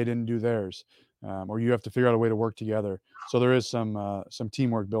because they didn't do theirs, or you have to figure out a way to work together. So there is some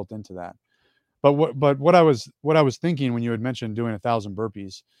teamwork built into that. But what I was thinking when you had mentioned doing 1,000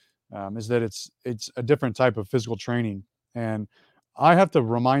 burpees, is that it's a different type of physical training, and I have to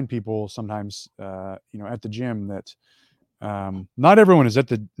remind people sometimes, at the gym, that not everyone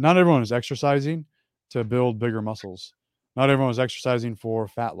is exercising to build bigger muscles. Not everyone is exercising for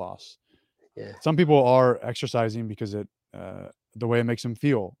fat loss. Yeah. Some people are exercising because the way it makes them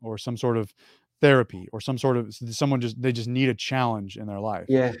feel, or some sort of therapy, or they just need a challenge in their life.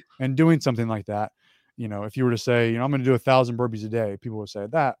 Yeah. And doing something like that, if you were to say, I'm going to do 1,000 burpees a day, people would say,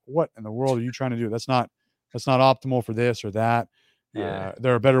 what in the world are you trying to do? That's not optimal for this or that. Yeah.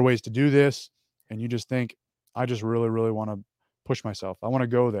 There are better ways to do this. And you just think, I just really, really want to push myself. I want to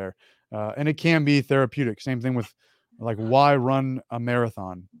go there. And it can be therapeutic. Same thing with, like, why run a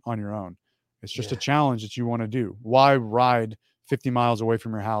marathon on your own? It's just a challenge that you want to do. Why ride 50 miles away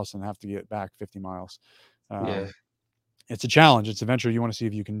from your house and have to get back 50 miles? It's a challenge. It's adventure. You want to see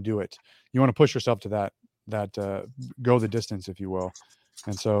if you can do it. You want to push yourself to that go the distance, if you will.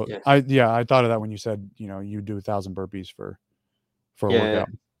 And so I thought of that when you said, you do 1,000 burpees for a workout.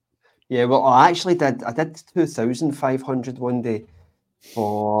 Yeah, well, I did 2,500 one day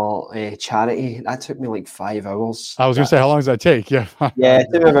for charity. That took me like 5 hours. I was going to say, how long does that take? Yeah. It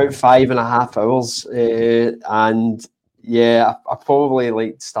took me about 5.5 hours. And I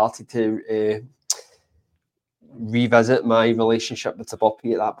probably started to revisit my relationship with the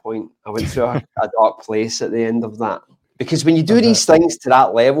burpee at that point. I went through a dark place at the end of that, Because when you do these things to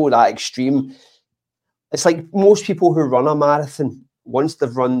that level, that extreme, it's like most people who run a marathon, once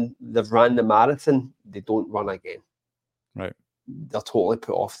they've ran the marathon, they don't run again. Right. They're totally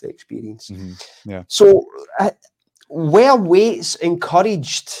put off the experience. Mm-hmm. Yeah. So were weights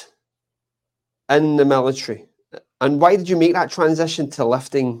encouraged in the military? And why did you make that transition to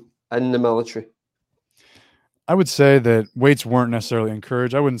lifting in the military? I would say that weights weren't necessarily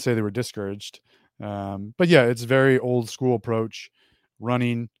encouraged. I wouldn't say they were discouraged. But yeah, it's a very old school approach: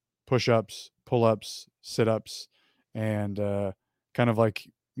 running, push-ups, pull-ups, sit-ups, and kind of like,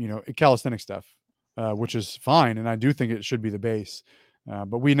 calisthenic stuff, which is fine. And I do think it should be the base.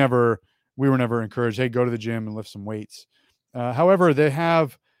 But we were never encouraged, hey, go to the gym and lift some weights. However, they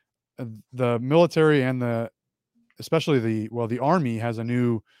have the military and especially the Army has a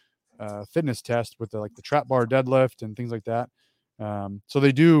new fitness test with the trap bar deadlift and things like that. So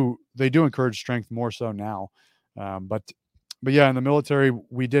they do encourage strength more so now. But yeah, in the military,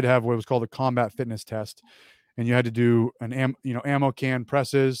 we did have what was called a combat fitness test, and you had to do an ammo can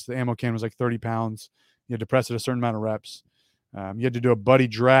presses. The ammo can was like 30 pounds. You had to press it a certain amount of reps. You had to do a buddy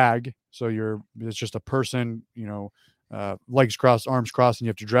drag. So it's just a person, legs crossed, arms crossed, and you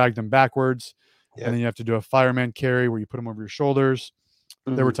have to drag them backwards. Yeah. And then you have to do a fireman carry where you put them over your shoulders.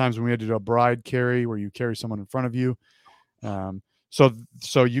 Mm-hmm. There were times when we had to do a bride carry where you carry someone in front of you.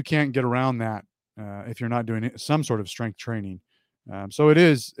 So you can't get around that if you're not doing some sort of strength training. So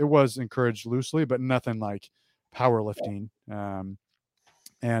it was encouraged loosely, but nothing like powerlifting.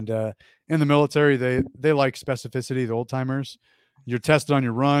 And in the military, they like specificity. The old timers, you're tested on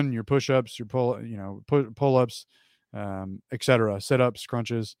your run, your push-ups, your pull-ups, etc., sit-ups,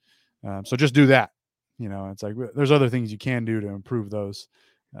 crunches. So just do that. It's like there's other things you can do to improve those.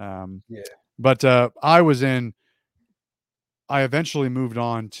 But I eventually moved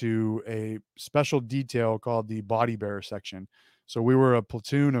on to a special detail called the body bearer section. So we were a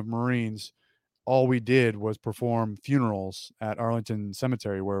platoon of Marines. All we did was perform funerals at Arlington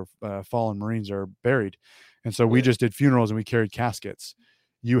Cemetery where fallen Marines are buried. And so we just did funerals and we carried caskets.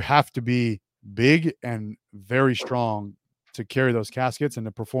 You have to be big and very strong to carry those caskets and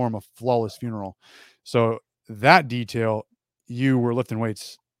to perform a flawless funeral. So that detail, you were lifting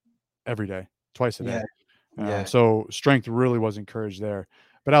weights every day, twice a day. So strength really was encouraged there.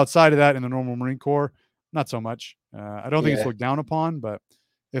 But outside of that, in the normal Marine Corps, not so much. I don't think it's looked down upon, but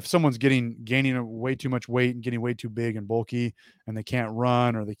if someone's gaining way too much weight and getting way too big and bulky and they can't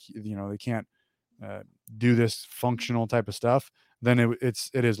run or they can't do this functional type of stuff, then it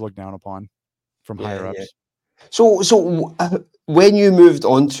is looked down upon from higher ups. So when you moved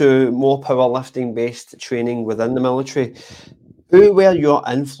on to more powerlifting based training within the military, who were your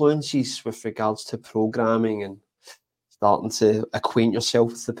influences with regards to programming and starting to acquaint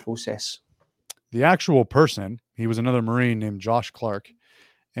yourself with the process? The actual person, he was another Marine named Josh Clark,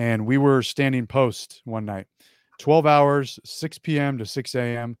 and we were standing post one night, 12 hours, 6 p.m. to 6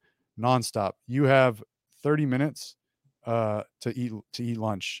 a.m. nonstop. You have 30 minutes to eat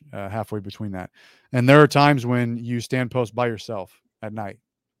lunch halfway between that. And there are times when you stand post by yourself at night.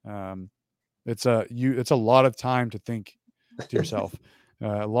 It's a lot of time to think to yourself,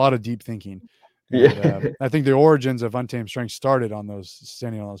 a lot of deep thinking. And, I think the origins of Untamed Strength started on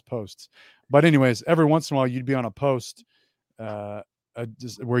standing on those posts. But anyways, every once in a while you'd be on a post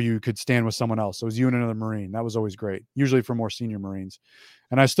where you could stand with someone else. So it was you and another Marine. That was always great, usually for more senior Marines.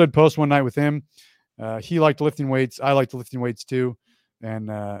 And I stood post one night with him. He liked lifting weights. I liked lifting weights too.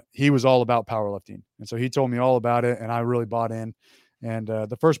 And he was all about powerlifting. And so he told me all about it, and I really bought in. And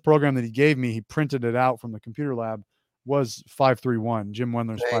the first program that he gave me, he printed it out from the computer lab, was 531, Jim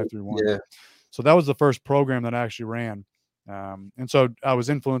Wendler's 531. Yeah. So that was the first program that I actually ran. And so I was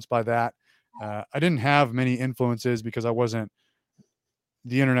influenced by that. I didn't have many influences because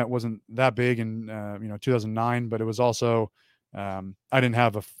the internet wasn't that big in 2009, but it was also I didn't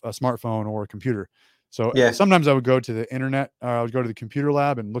have a smartphone or a computer. So sometimes I would go to the internet, or I would go to the computer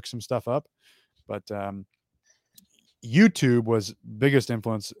lab and look some stuff up. But YouTube was biggest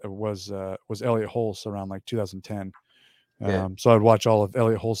influence was Elliot Hulse around like 2010. So I'd watch all of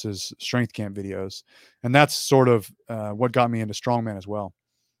Elliot Hulse's strength camp videos, and that's sort of what got me into strongman as well.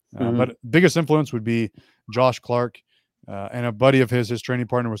 But biggest influence would be Josh Clark, and a buddy of his training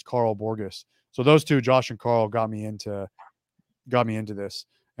partner was Carl Borges. So those two, Josh and Carl, got me into this.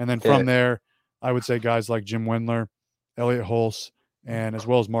 And then from there, I would say guys like Jim Wendler, Elliot Hulse, and as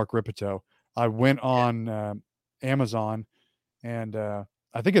well as Mark Ripito. I went on Amazon, and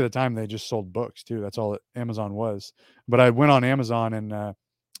I think at the time they just sold books too. That's all that Amazon was. But I went on Amazon and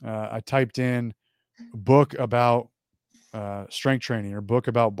I typed in book about strength training or book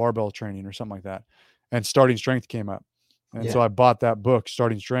about barbell training or something like that. And Starting Strength came up. And so I bought that book,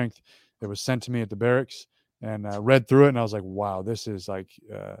 Starting Strength. It was sent to me at the barracks, and I read through it, and I was like, wow, this is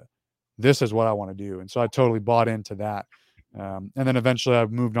what I want to do. And so I totally bought into that. And then eventually I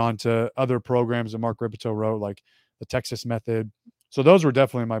moved on to other programs that Mark Ripito wrote, like the Texas Method. So those were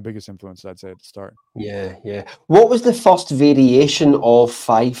definitely my biggest influence, I'd say, at the start. Yeah. What was the first variation of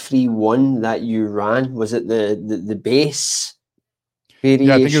 531 that you ran? Was it the base variation?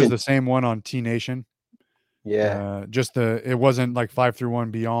 Yeah, I think it was the same one on T Nation. Yeah. It wasn't like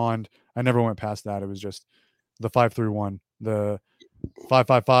 531 Beyond. I never went past that. It was just the 531, the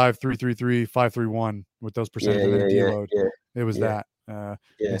 555, 333, 531 with those percentages and then a deload. It was that.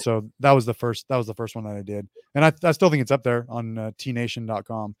 And so that was the first one that I did. And I still think it's up there on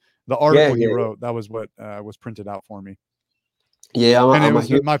tnation.com. The article he wrote, that was what was printed out for me. Yeah, and it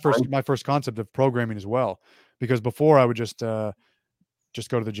was my first concept of programming as well, because before I would just go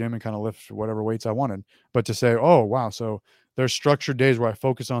to the gym and kind of lift whatever weights I wanted. But to say, oh wow, so there's structured days where I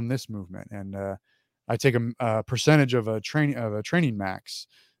focus on this movement, and I take a percentage of a training max.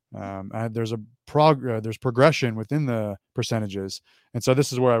 There's progression within the percentages, and so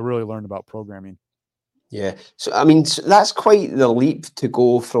this is where I really learned about programming. Yeah, so I mean, so that's quite the leap to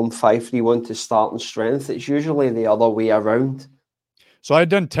go from 531 to Starting Strength. It's usually the other way around. So I had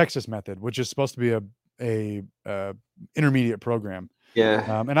done Texas Method, which is supposed to be a intermediate program.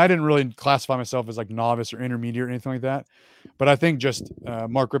 Yeah. And I didn't really classify myself as like novice or intermediate or anything like that. But I think just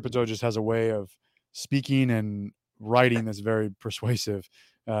Mark Ripito just has a way of speaking and writing that's very persuasive.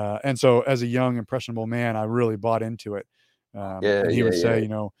 And so as a young, impressionable man, I really bought into it. And he would say,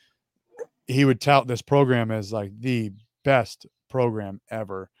 he would tout this program as like the best program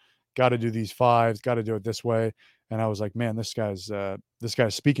ever. Got to do these 5s, got to do it this way. And I was like, man, this guy's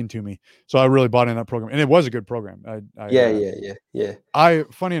speaking to me. So I really bought in that program, and it was a good program.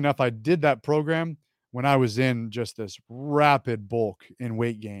 Funny enough, I did that program when I was in just this rapid bulk in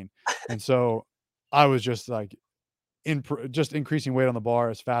weight gain. And so I was just like just increasing weight on the bar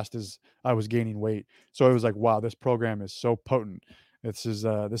as fast as I was gaining weight. So it was like, wow, this program is so potent. This is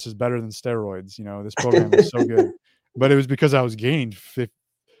better than steroids. This program is so good. But it was because I was gaining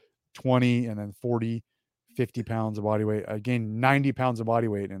 20 and then 40, 50 pounds of body weight. I gained 90 pounds of body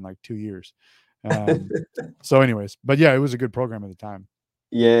weight in like 2 years. So anyways, but yeah, it was a good program at the time.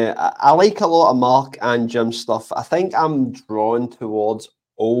 Yeah, I like a lot of Mark and Jim stuff. I think I'm drawn towards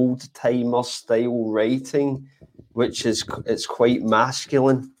old timer style writing, which it's quite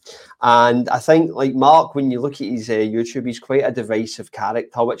masculine. And I think like Mark, when you look at his YouTube, he's quite a divisive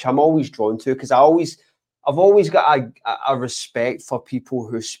character, which I'm always drawn to, because I've always got a respect for people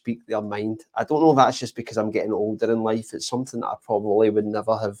who speak their mind. I don't know if that's just because I'm getting older in life. It's something that I probably would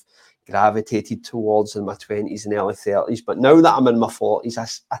never have gravitated towards in my 20s and early 30s. But now that I'm in my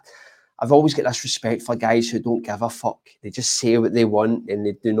 40s, I've always got this respect for guys who don't give a fuck. They just say what they want and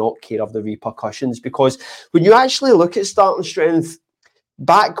they do not care of the repercussions. Because when you actually look at Starting Strength,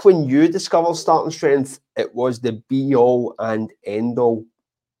 back when you discovered Starting Strength, it was the be-all and end-all.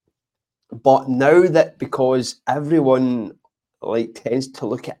 But now that, because everyone tends to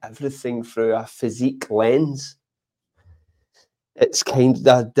look at everything through a physique lens, it's kind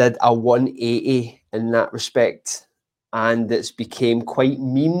of did a 180 in that respect, and it's became quite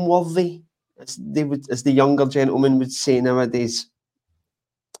meme-worthy, as the younger gentlemen would say nowadays.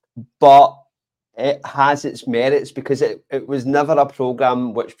 But it has its merits, because it was never a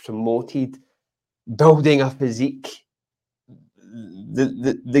program which promoted building a physique.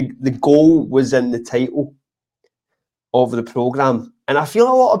 The goal was in the title of the program, and I feel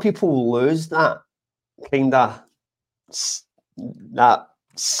a lot of people lose that kind of that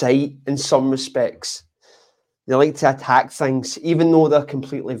sight in some respects. They like to attack things, even though they're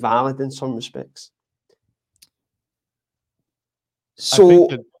completely valid in some respects. So,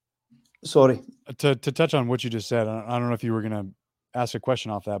 sorry. To touch on what you just said, I don't know if you were going to ask a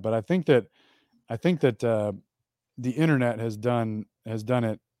question off that, but I think that the internet has done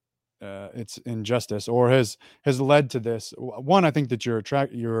it its injustice, or has led to this. One, I think that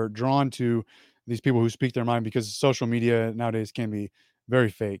you're drawn to these people who speak their mind, because social media nowadays can be very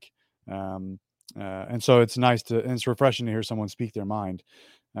fake. And so it's nice and it's refreshing to hear someone speak their mind.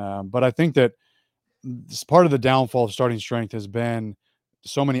 But I think that part of the downfall of Starting Strength has been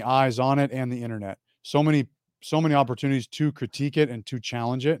so many eyes on it, and the internet, so many opportunities to critique it and to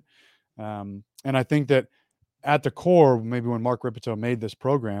challenge it. And I think that at the core, maybe when Mark Ripito made this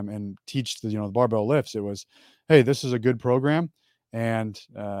program and teach the barbell lifts, it was, hey, this is a good program, and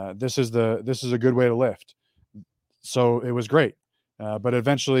this is a good way to lift. So it was great. But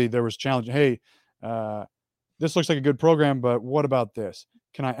eventually there was challenge. Hey, this looks like a good program, but what about this?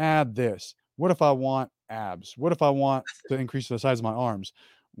 Can I add this? What if I want abs? What if I want to increase the size of my arms?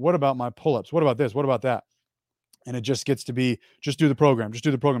 What about my pull-ups? What about this? What about that? And it just gets to be, just do the program. Just do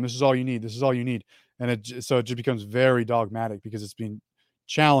the program. This is all you need. This is all you need. And so it just becomes very dogmatic because it's being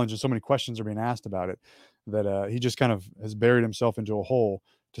challenged and so many questions are being asked about it that he just kind of has buried himself into a hole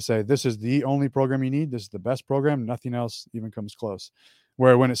to say, this is the only program you need. This is the best program. Nothing else even comes close.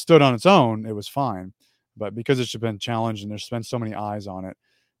 Where when it stood on its own, it was fine. But because it's been challenged and there's been so many eyes on it,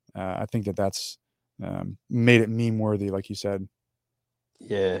 I think that's made it meme worthy, like you said.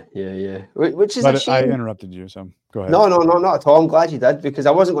 Yeah. Which is but a shame. I interrupted you, so go ahead. No, not at all. I'm glad you did, because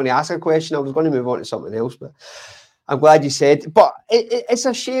I wasn't going to ask a question. I was going to move on to something else, but I'm glad you said. But it's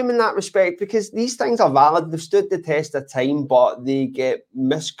a shame in that respect, because these things are valid. They've stood the test of time, but they get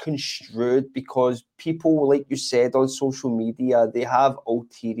misconstrued because people, like you said, on social media, they have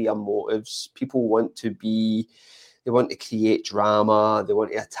ulterior motives. People want to create drama. They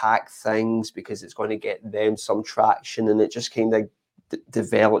want to attack things because it's going to get them some traction, and it just kind of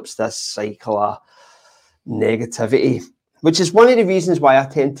develops this cycle of negativity, which is one of the reasons why I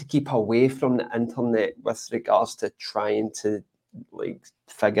tend to keep away from the internet with regards to trying to like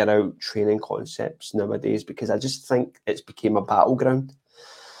figure out training concepts nowadays, because I just think it's become a battleground.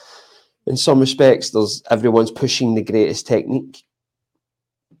 In some respects, everyone's pushing the greatest technique,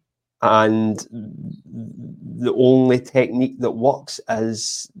 and the only technique that works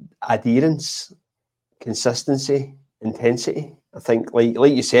is adherence, consistency, intensity. I think, like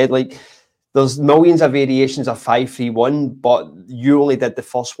you said, like there's millions of variations of 5-3-1, but you only did the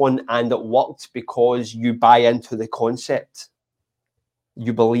first one and it worked because you buy into the concept.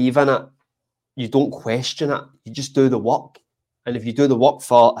 You believe in it. You don't question it. You just do the work. And if you do the work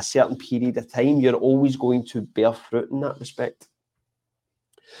for a certain period of time, you're always going to bear fruit in that respect.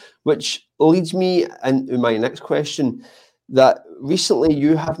 Which leads me into my next question, that recently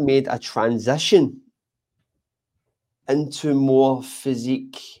you have made a transition into more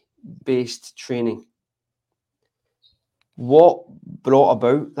physique-based training. What brought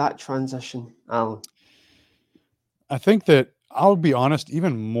about that transition, Alan? I think that, I'll be honest,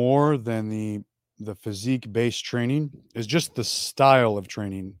 even more than the physique-based training is just the style of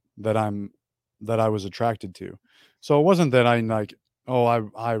training that I was attracted to. So it wasn't that I'm like, oh,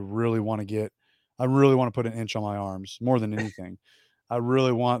 I really want to put an inch on my arms more than anything. I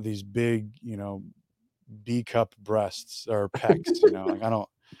really want these big, B cup breasts or pecs,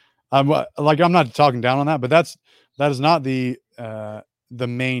 like I'm not talking down on that, but that is not the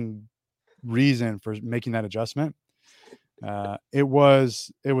main reason for making that adjustment. It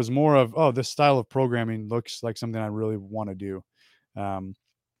was more of, oh, this style of programming looks like something I really want to do.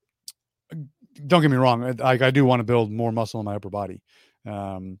 Don't get me wrong. I do want to build more muscle in my upper body,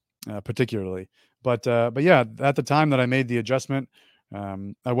 particularly, but yeah, at the time that I made the adjustment,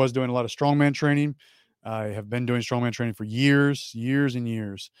 I was doing a lot of strongman training. I have been doing strongman training for years and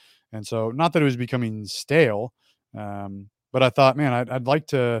years. And so, not that it was becoming stale, but I thought, man, I'd like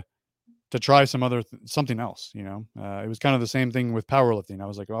to try something else. It was kind of the same thing with powerlifting. I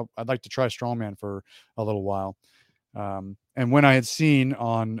was like, well, I'd like to try strongman for a little while. And when I had seen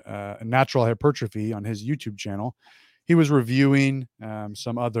on Natural Hypertrophy on his YouTube channel, he was reviewing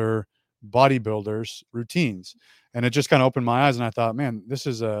some other bodybuilders' routines, and it just kind of opened my eyes. And I thought, man, this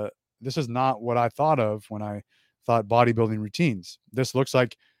is not what I thought of when I thought bodybuilding routines. This looks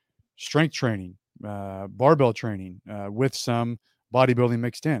like strength training, barbell training with some bodybuilding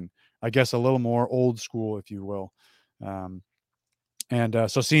mixed in. I guess a little more old school, if you will.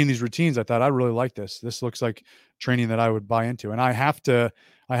 So seeing these routines, I thought, I really like this. This looks like training that I would buy into. And I have to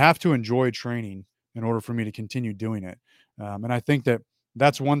enjoy training in order for me to continue doing it. And I think that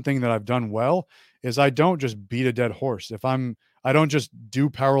that's one thing that I've done well, is I don't just beat a dead horse. I don't just do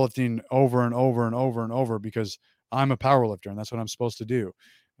powerlifting over and over and over and over because I'm a powerlifter and that's what I'm supposed to do.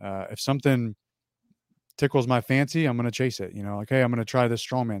 If something tickles my fancy, I'm going to chase it. Like, hey, I'm going to try this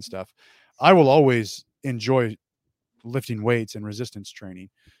strongman stuff. I will always enjoy lifting weights and resistance training.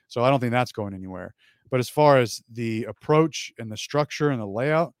 So I don't think that's going anywhere. But as far as the approach and the structure and the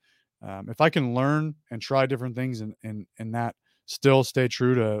layout, if I can learn and try different things and that still stay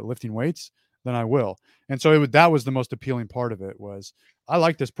true to lifting weights, then I will. And so that was the most appealing part of it, was I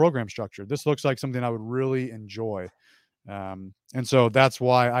like this program structure. This looks like something I would really enjoy. And so that's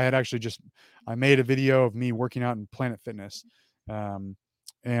why I had actually I made a video of me working out in Planet Fitness.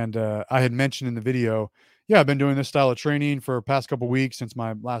 And I had mentioned in the video, yeah, I've been doing this style of training for the past couple of weeks since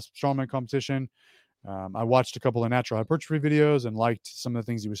my last strongman competition. I watched a couple of natural hypertrophy videos and liked some of the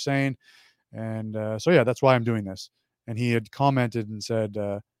things he was saying. And so, yeah, that's why I'm doing this. And he had commented and said,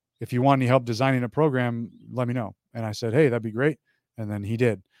 if you want any help designing a program, let me know. And I said, hey, that'd be great. And then he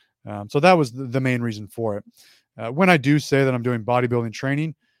did. So that was the main reason for it. When I do say that I'm doing bodybuilding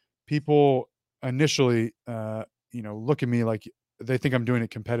training, people initially, look at me like they think I'm doing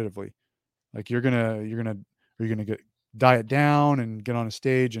it competitively. Like are you gonna get diet down and get on a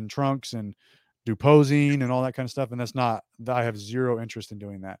stage in trunks and do posing and all that kind of stuff? And that's not. I have zero interest in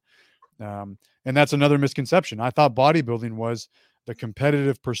doing that. And that's another misconception. I thought bodybuilding was the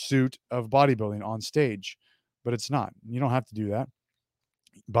competitive pursuit of bodybuilding on stage, but it's not. You don't have to do that.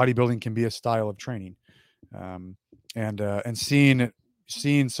 Bodybuilding can be a style of training, um, and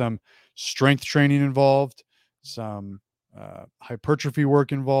seeing some strength training involved, some hypertrophy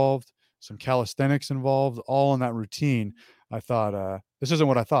work involved, some calisthenics involved, all in that routine. I thought this isn't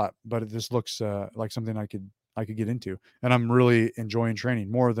what I thought, but this looks like something I could get into, and I'm really enjoying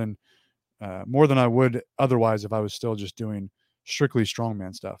training more than I would otherwise if I was still just doing strictly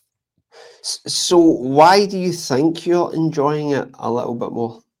strongman stuff. So why do you think you're enjoying it a little bit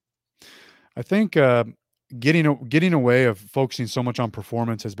more? I think getting away of focusing so much on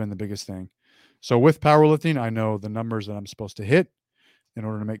performance has been the biggest thing. So with powerlifting, I know the numbers that I'm supposed to hit in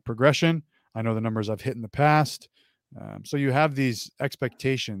order to make progression. I know the numbers I've hit in the past. So you have these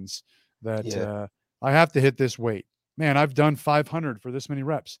expectations that Yeah, I have to hit this weight. Man, I've done 500 for this many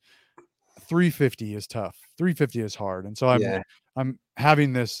reps. 350 is tough. 350 is hard, and so yeah, I'm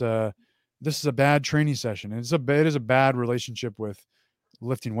having this. This is a bad training session, and it is a bad relationship with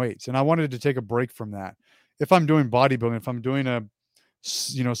lifting weights. And I wanted to take a break from that. If I'm doing bodybuilding, if I'm doing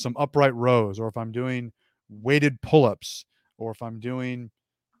some upright rows, or if I'm doing weighted pull-ups, or if I'm doing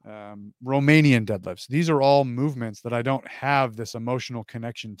Romanian deadlifts, these are all movements that I don't have this emotional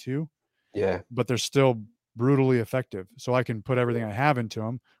connection to, yeah, but they're still brutally effective. So I can put everything I have into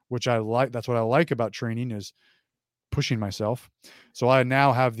them, which I like. That's what I like about training, is pushing myself. So I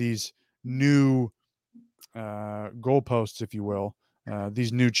now have these new goalposts, if you will,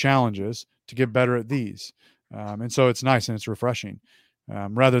 these new challenges to get better at these. And so it's nice and it's refreshing,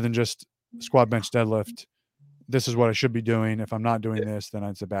 rather than just squat, bench, deadlift. This is what I should be doing. If I'm not doing this, then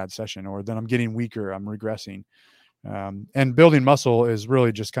it's a bad session, or then I'm getting weaker, I'm regressing. And building muscle is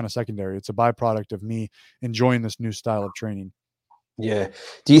really just kind of secondary. It's a byproduct of me enjoying this new style of training. yeah.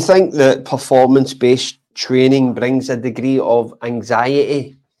 Do you think that performance-based training brings a degree of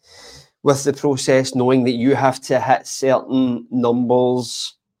anxiety with the process, knowing that you have to hit certain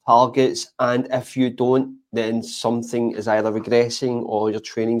numbers, targets, and if you don't, then something is either regressing or your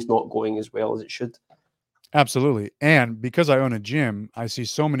training's not going as well as it should? Absolutely. And because I own a gym, I see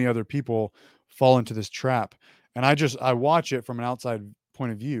so many other people fall into this trap. And I watch it from an outside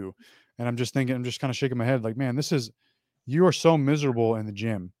point of view. And I'm just kind of shaking my head like, man, you are so miserable in the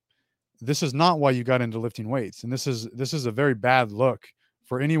gym. This is not why you got into lifting weights. And this is a very bad look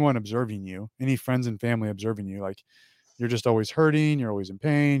for anyone observing you, any friends and family observing you. Like, you're just always hurting, you're always in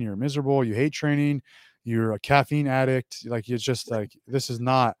pain, you're miserable, you hate training, you're a caffeine addict. Like, it's just like, this is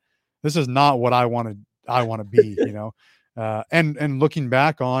not what I want to be, you know. And looking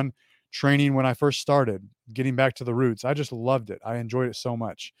back on training when I first started, getting back to the roots, I just loved it. I enjoyed it so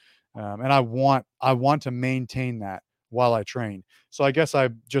much. And I want to maintain that while I train. So I guess I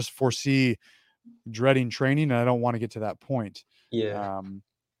just foresee dreading training, and I don't want to get to that point. Yeah, Um,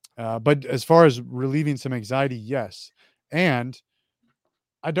 but as far as relieving some anxiety, yes. And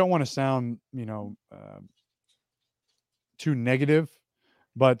I don't want to sound, too negative,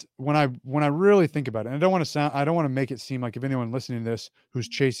 but when I really think about it, and I don't want to make it seem like, if anyone listening to this who's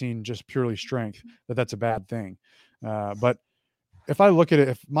chasing just purely strength, that's a bad thing. But if I look at it,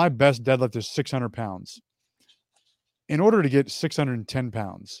 if my best deadlift is 600 pounds, in order to get 610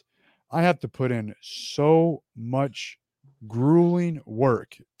 pounds, I have to put in so much grueling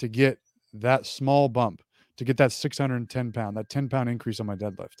work to get that small bump, to get that 610 pound, that 10-pound increase on my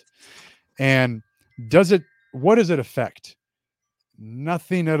deadlift. And does it, what does it affect?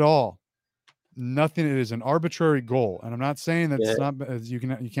 Nothing at all. Nothing. It is an arbitrary goal. And I'm not saying yeah, that's not, you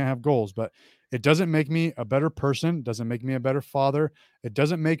can't have goals, but it doesn't make me a better person. Doesn't make me a better father. It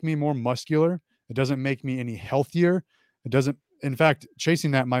doesn't make me more muscular. It doesn't make me any healthier. It doesn't, in fact,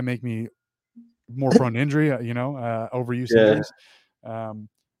 chasing that might make me more prone to injury, overuse yeah, injuries. Um,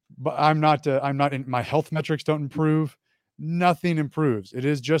 but I'm not in, my health metrics don't improve. Nothing improves. It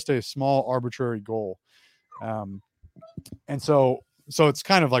is just a small arbitrary goal. Um, and so it's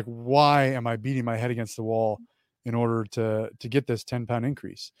kind of like, why am I beating my head against the wall in order to get this 10-pound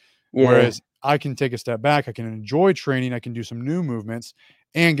increase? yeah, Whereas I can take a step back, I can enjoy training, I can do some new movements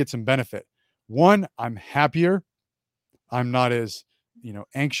and get some benefit. One, I'm happier. I'm not as,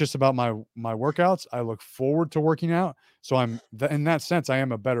 anxious about my workouts. I look forward to working out. So in that sense, I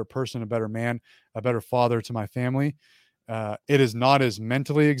am a better person, a better man, a better father to my family. It is not as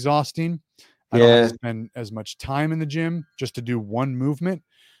mentally exhausting. I don't have to spend as much time in the gym just to do one movement.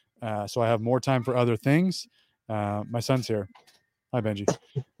 So I have more time for other things. My son's here. Hi, Benji.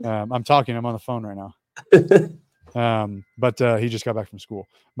 I'm talking. I'm on the phone right now. But he just got back from school.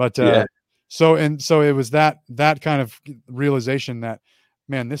 But so it was that kind of realization that,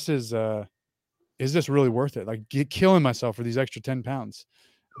 man, this is this really worth it? Like killing myself for these extra 10 pounds.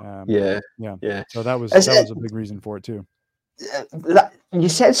 Yeah. So that was a big reason for it too. You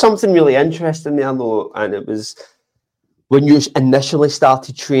said something really interesting there, though, and it was when you initially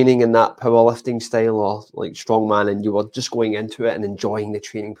started training in that powerlifting style or like strongman, and you were just going into it and enjoying the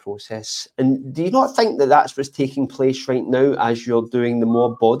training process. And do you not think that that's what's taking place right now as you're doing the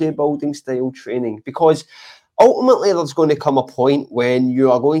more bodybuilding style training? Because ultimately, there's going to come a point when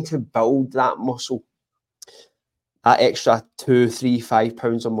you are going to build that muscle, that extra 2, 3, 5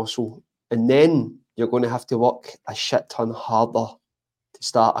 pounds of muscle, and then you're going to have to work a shit ton harder to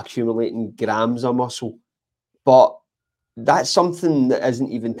start accumulating grams of muscle. But that's something that isn't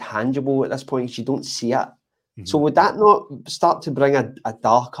even tangible at this point. You don't see it. Mm-hmm. So would that not start to bring a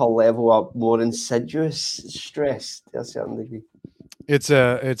darker level of more insidious stress to a certain degree? It's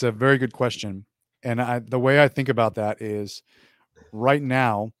a very good question. And the way I think about that is right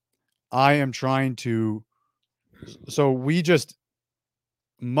now, I am trying to, so we just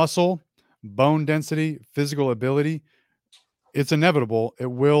muscle, bone density, physical ability, it's inevitable. It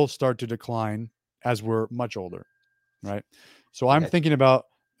will start to decline as we're much older, right? So I'm thinking about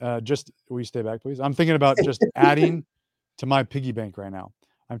will you stay back, please? I'm thinking about just adding to my piggy bank right now.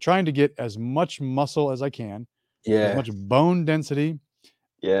 I'm trying to get as much muscle as I can, as much bone density,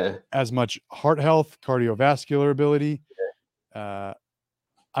 as much heart health, cardiovascular ability.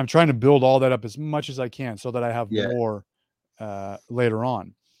 I'm trying to build all that up as much as I can so that I have more later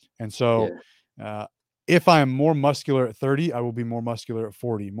on. And so if I am more muscular at 30, I will be more muscular at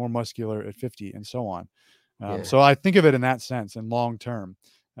 40, more muscular at 50, and so on. So I think of it in that sense, and long term,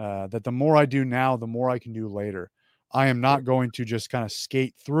 that the more I do now, the more I can do later. I am not going to just kind of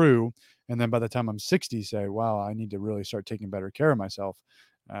skate through, and then by the time I'm 60, say, wow, I need to really start taking better care of myself.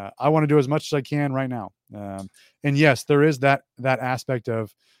 I want to do as much as I can right now. And yes, there is that aspect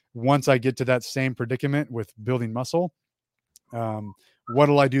of once I get to that same predicament with building muscle,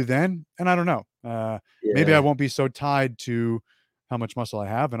 what'll I do then? And I don't know. Maybe I won't be so tied to how much muscle I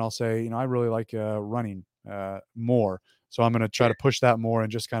have, and I'll say, I really like running more. So I'm going to try to push that more and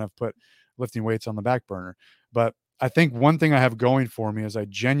just kind of put lifting weights on the back burner. But I think one thing I have going for me is I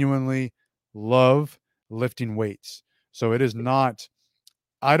genuinely love lifting weights. So it is not,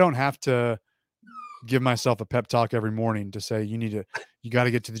 I don't have to give myself a pep talk every morning to say, you got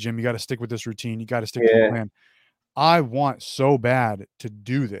to get to the gym. You got to stick with this routine. You got to stick to the plan. I want so bad to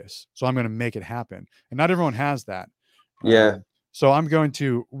do this, so I'm going to make it happen. And not everyone has that. So I'm going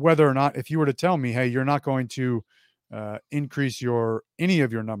to, whether or not, if you were to tell me, hey, you're not going to increase any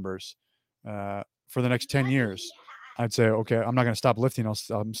of your numbers for the next 10 years, I'd say, okay, I'm not going to stop lifting.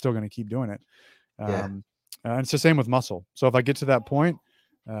 I'm still going to keep doing it. And it's the same with muscle. So if I get to that point,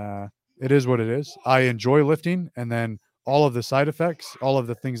 it is what it is. I enjoy lifting, and then all of the side effects, all of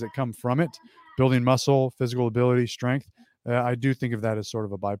the things that come from it, building muscle, physical ability, strength, I do think of that as sort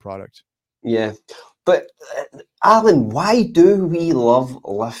of a byproduct. Yeah. But Alan, why do we love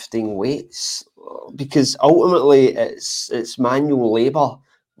lifting weights? Because ultimately it's manual labor.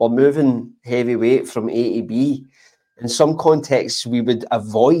 We're moving heavy weight from A to B. In some contexts, we would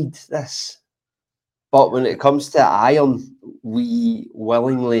avoid this. But when it comes to iron, we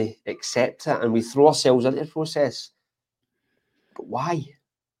willingly accept it and we throw ourselves into the process. But why?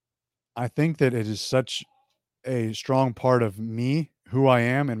 I think that it is such a strong part of me, who I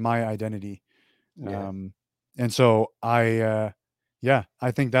am, and my identity. And so I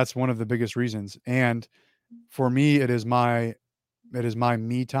think that's one of the biggest reasons. And for me, it is my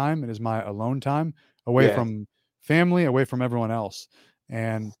me time. It is my alone time, away from family, away from everyone else.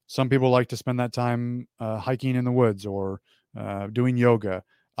 And some people like to spend that time hiking in the woods or doing yoga.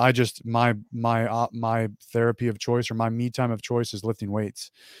 I just my therapy of choice, or my me time of choice, is lifting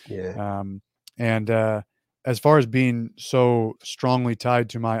weights. And as far as being so strongly tied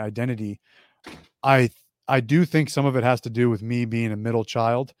to my identity, I do think some of it has to do with me being a middle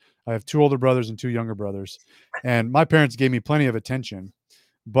child. I have 2 older brothers and 2 younger brothers, and my parents gave me plenty of attention.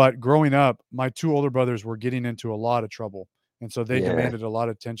 But growing up, my 2 older brothers were getting into a lot of trouble, and so they demanded a lot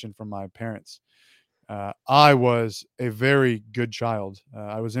of attention from my parents. I was a very good child.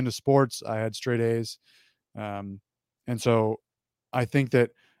 I was into sports. I had straight A's. And so I think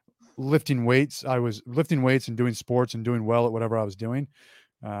that I was lifting weights and doing sports and doing well at whatever I was doing,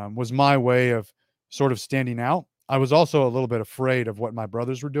 was my way of sort of standing out. I was also a little bit afraid of what my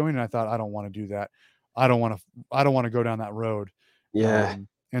brothers were doing, and I thought, I don't want to do that. I don't want to go down that road. Yeah.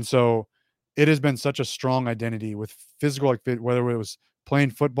 And so it has been such a strong identity with physical, like whether it was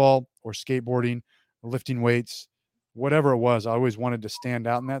playing football or skateboarding, lifting weights, whatever it was. I always wanted to stand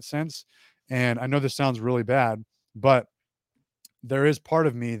out in that sense. And I know this sounds really bad, but there is part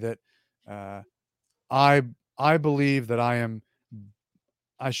of me that uh, I believe that I am.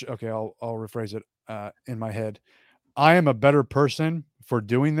 Okay, I'll rephrase it in my head. I am a better person for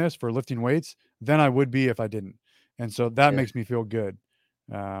doing this, for lifting weights, than I would be if I didn't. And so that Yeah. makes me feel good.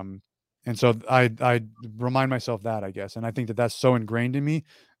 And so I remind myself that, I guess. And I think that that's so ingrained in me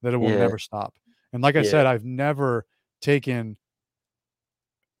that it will Yeah. never stop. And like I Yeah. said, taken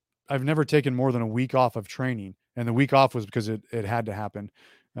more than a week off of training. And the week off was because it had to happen.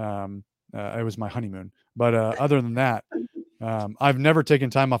 It was my honeymoon. But other than that, I've never taken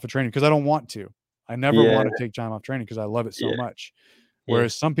time off of training because I don't want to. I never Yeah. want to take time off training because I love it so Yeah. much. Yeah.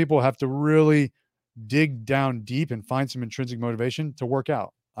 Whereas some people have to really dig down deep and find some intrinsic motivation to work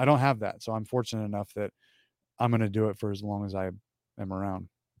out. I don't have that. So I'm fortunate enough that I'm going to do it for as long as I am around.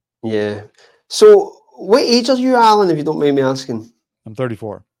 Yeah. So what age are you, Alan, if you don't mind me asking? I'm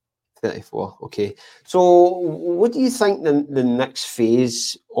 34. 34. Okay. So what do you think the next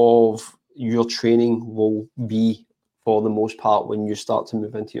phase of your training will be for the most part when you start to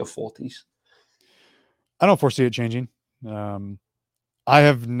move into your 40s? I don't foresee it changing. There's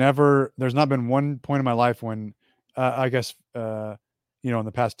not been one point in my life when, I guess, in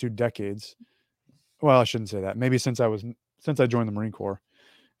the past 2 decades, well, I shouldn't say that. Maybe since I joined the Marine Corps,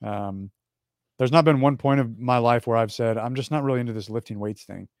 there's not been one point of my life where I've said, I'm just not really into this lifting weights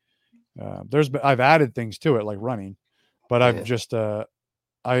thing. I've added things to it like running, but I've Yeah. just, I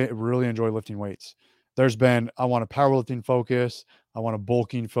really enjoy lifting weights. I want a powerlifting focus. I want a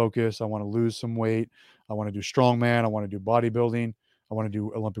bulking focus. I want to lose some weight. I want to do strongman. I want to do bodybuilding. I want to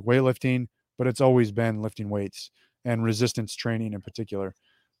do Olympic weightlifting, but it's always been lifting weights and resistance training in particular.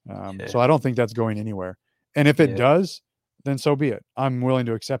 Yeah. So I don't think that's going anywhere. And if it Yeah. does, then so be it. I'm willing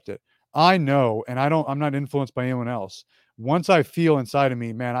to accept it. I know, and I'm not influenced by anyone else. Once I feel inside of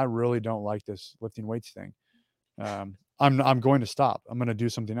me, man, I really don't like this lifting weights thing. I'm going to stop. I'm going to do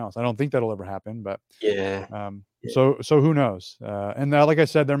something else. I don't think that'll ever happen, but Yeah. so who knows? And like I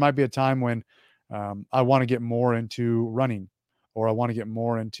said, there might be a time when I want to get more into running, or I want to get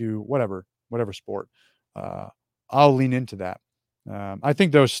more into whatever sport. Uh, I'll lean into that. I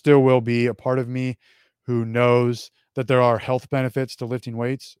think there still will be a part of me who knows that there are health benefits to lifting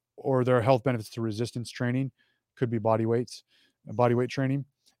weights, or there are health benefits to resistance training. Could be body weight training.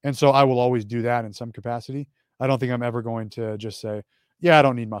 And so I will always do that in some capacity. I don't think I'm ever going to just say, yeah, I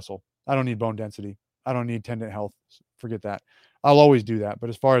don't need muscle. I don't need bone density. I don't need tendon health. Forget that. I'll always do that. But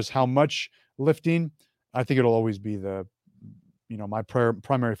as far as how much lifting, I think it'll always be my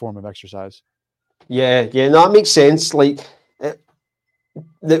primary form of exercise. Yeah. Yeah. No, that makes sense. Like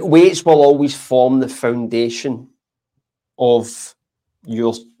the weights will always form the foundation of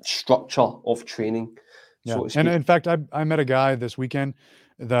your structure of training, Yeah. so to And speak. in fact, I met a guy this weekend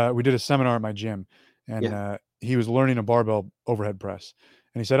that we did a seminar at my gym, and Yeah. he was learning a barbell overhead press,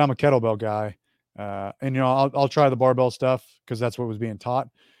 and he said, I'm a kettlebell guy. And I'll try the barbell stuff because that's what was being taught.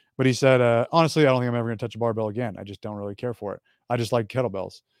 But he said, honestly, I don't think I'm ever going to touch a barbell again. I just don't really care for it. I just like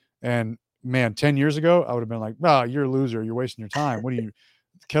kettlebells. And man, 10 years ago, I would have been like, oh, you're a loser. You're wasting your time. What are you,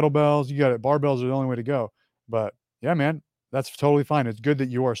 kettlebells? You got it. Barbells are the only way to go. But yeah, man, that's totally fine. It's good that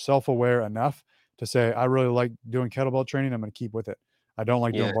you are self-aware enough to say, I really like doing kettlebell training. I'm going to keep with it. I don't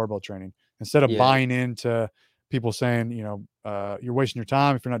like doing Yeah. barbell training. Instead of Yeah. buying into people saying, you're wasting your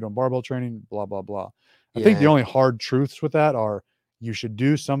time if you're not doing barbell training, blah, blah, blah. I think the Yeah. only hard truths with that are you should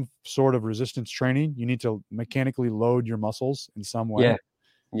do some sort of resistance training. You need to mechanically load your muscles in some way, Yeah.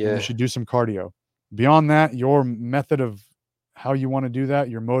 and you Yeah. should do some cardio. Beyond that, your method of how you want to do that,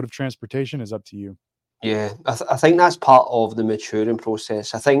 your mode of transportation is up to you. Yeah, I think that's part of the maturing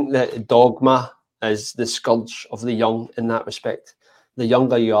process. I think that dogma is the scourge of the young in that respect. The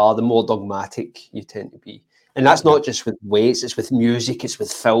younger you are, the more dogmatic you tend to be. And that's Yeah. not just with weights, it's with music, it's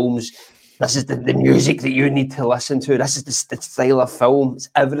with films. This is the music that you need to listen to. This is the style of film, it's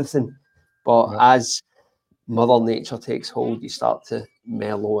everything. But Yep. as Mother Nature takes hold, you start to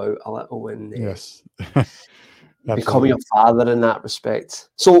mellow out a little and Yes. becoming Absolutely. a father in that respect.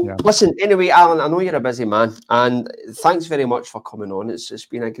 So, Yeah. listen, anyway, Alan, I know you're a busy man, and thanks very much for coming on. It's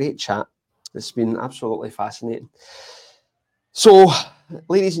been a great chat. It's been absolutely fascinating. So,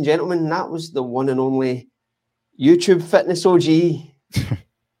 ladies and gentlemen, that was the one and only YouTube fitness OG,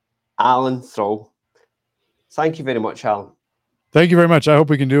 Alan Thrall. Thank you very much, Alan. Thank you very much. I hope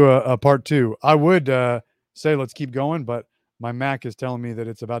we can do a part 2. I would say let's keep going, but my Mac is telling me that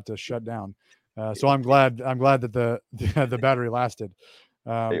it's about to shut down. So I'm glad that the battery lasted.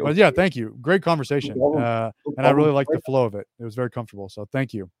 But yeah, thank you. Great conversation. And I really liked the flow of it. It was very comfortable. So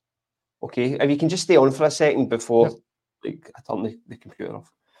thank you. Okay, if you can just stay on for a second before like I turn the computer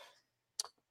off.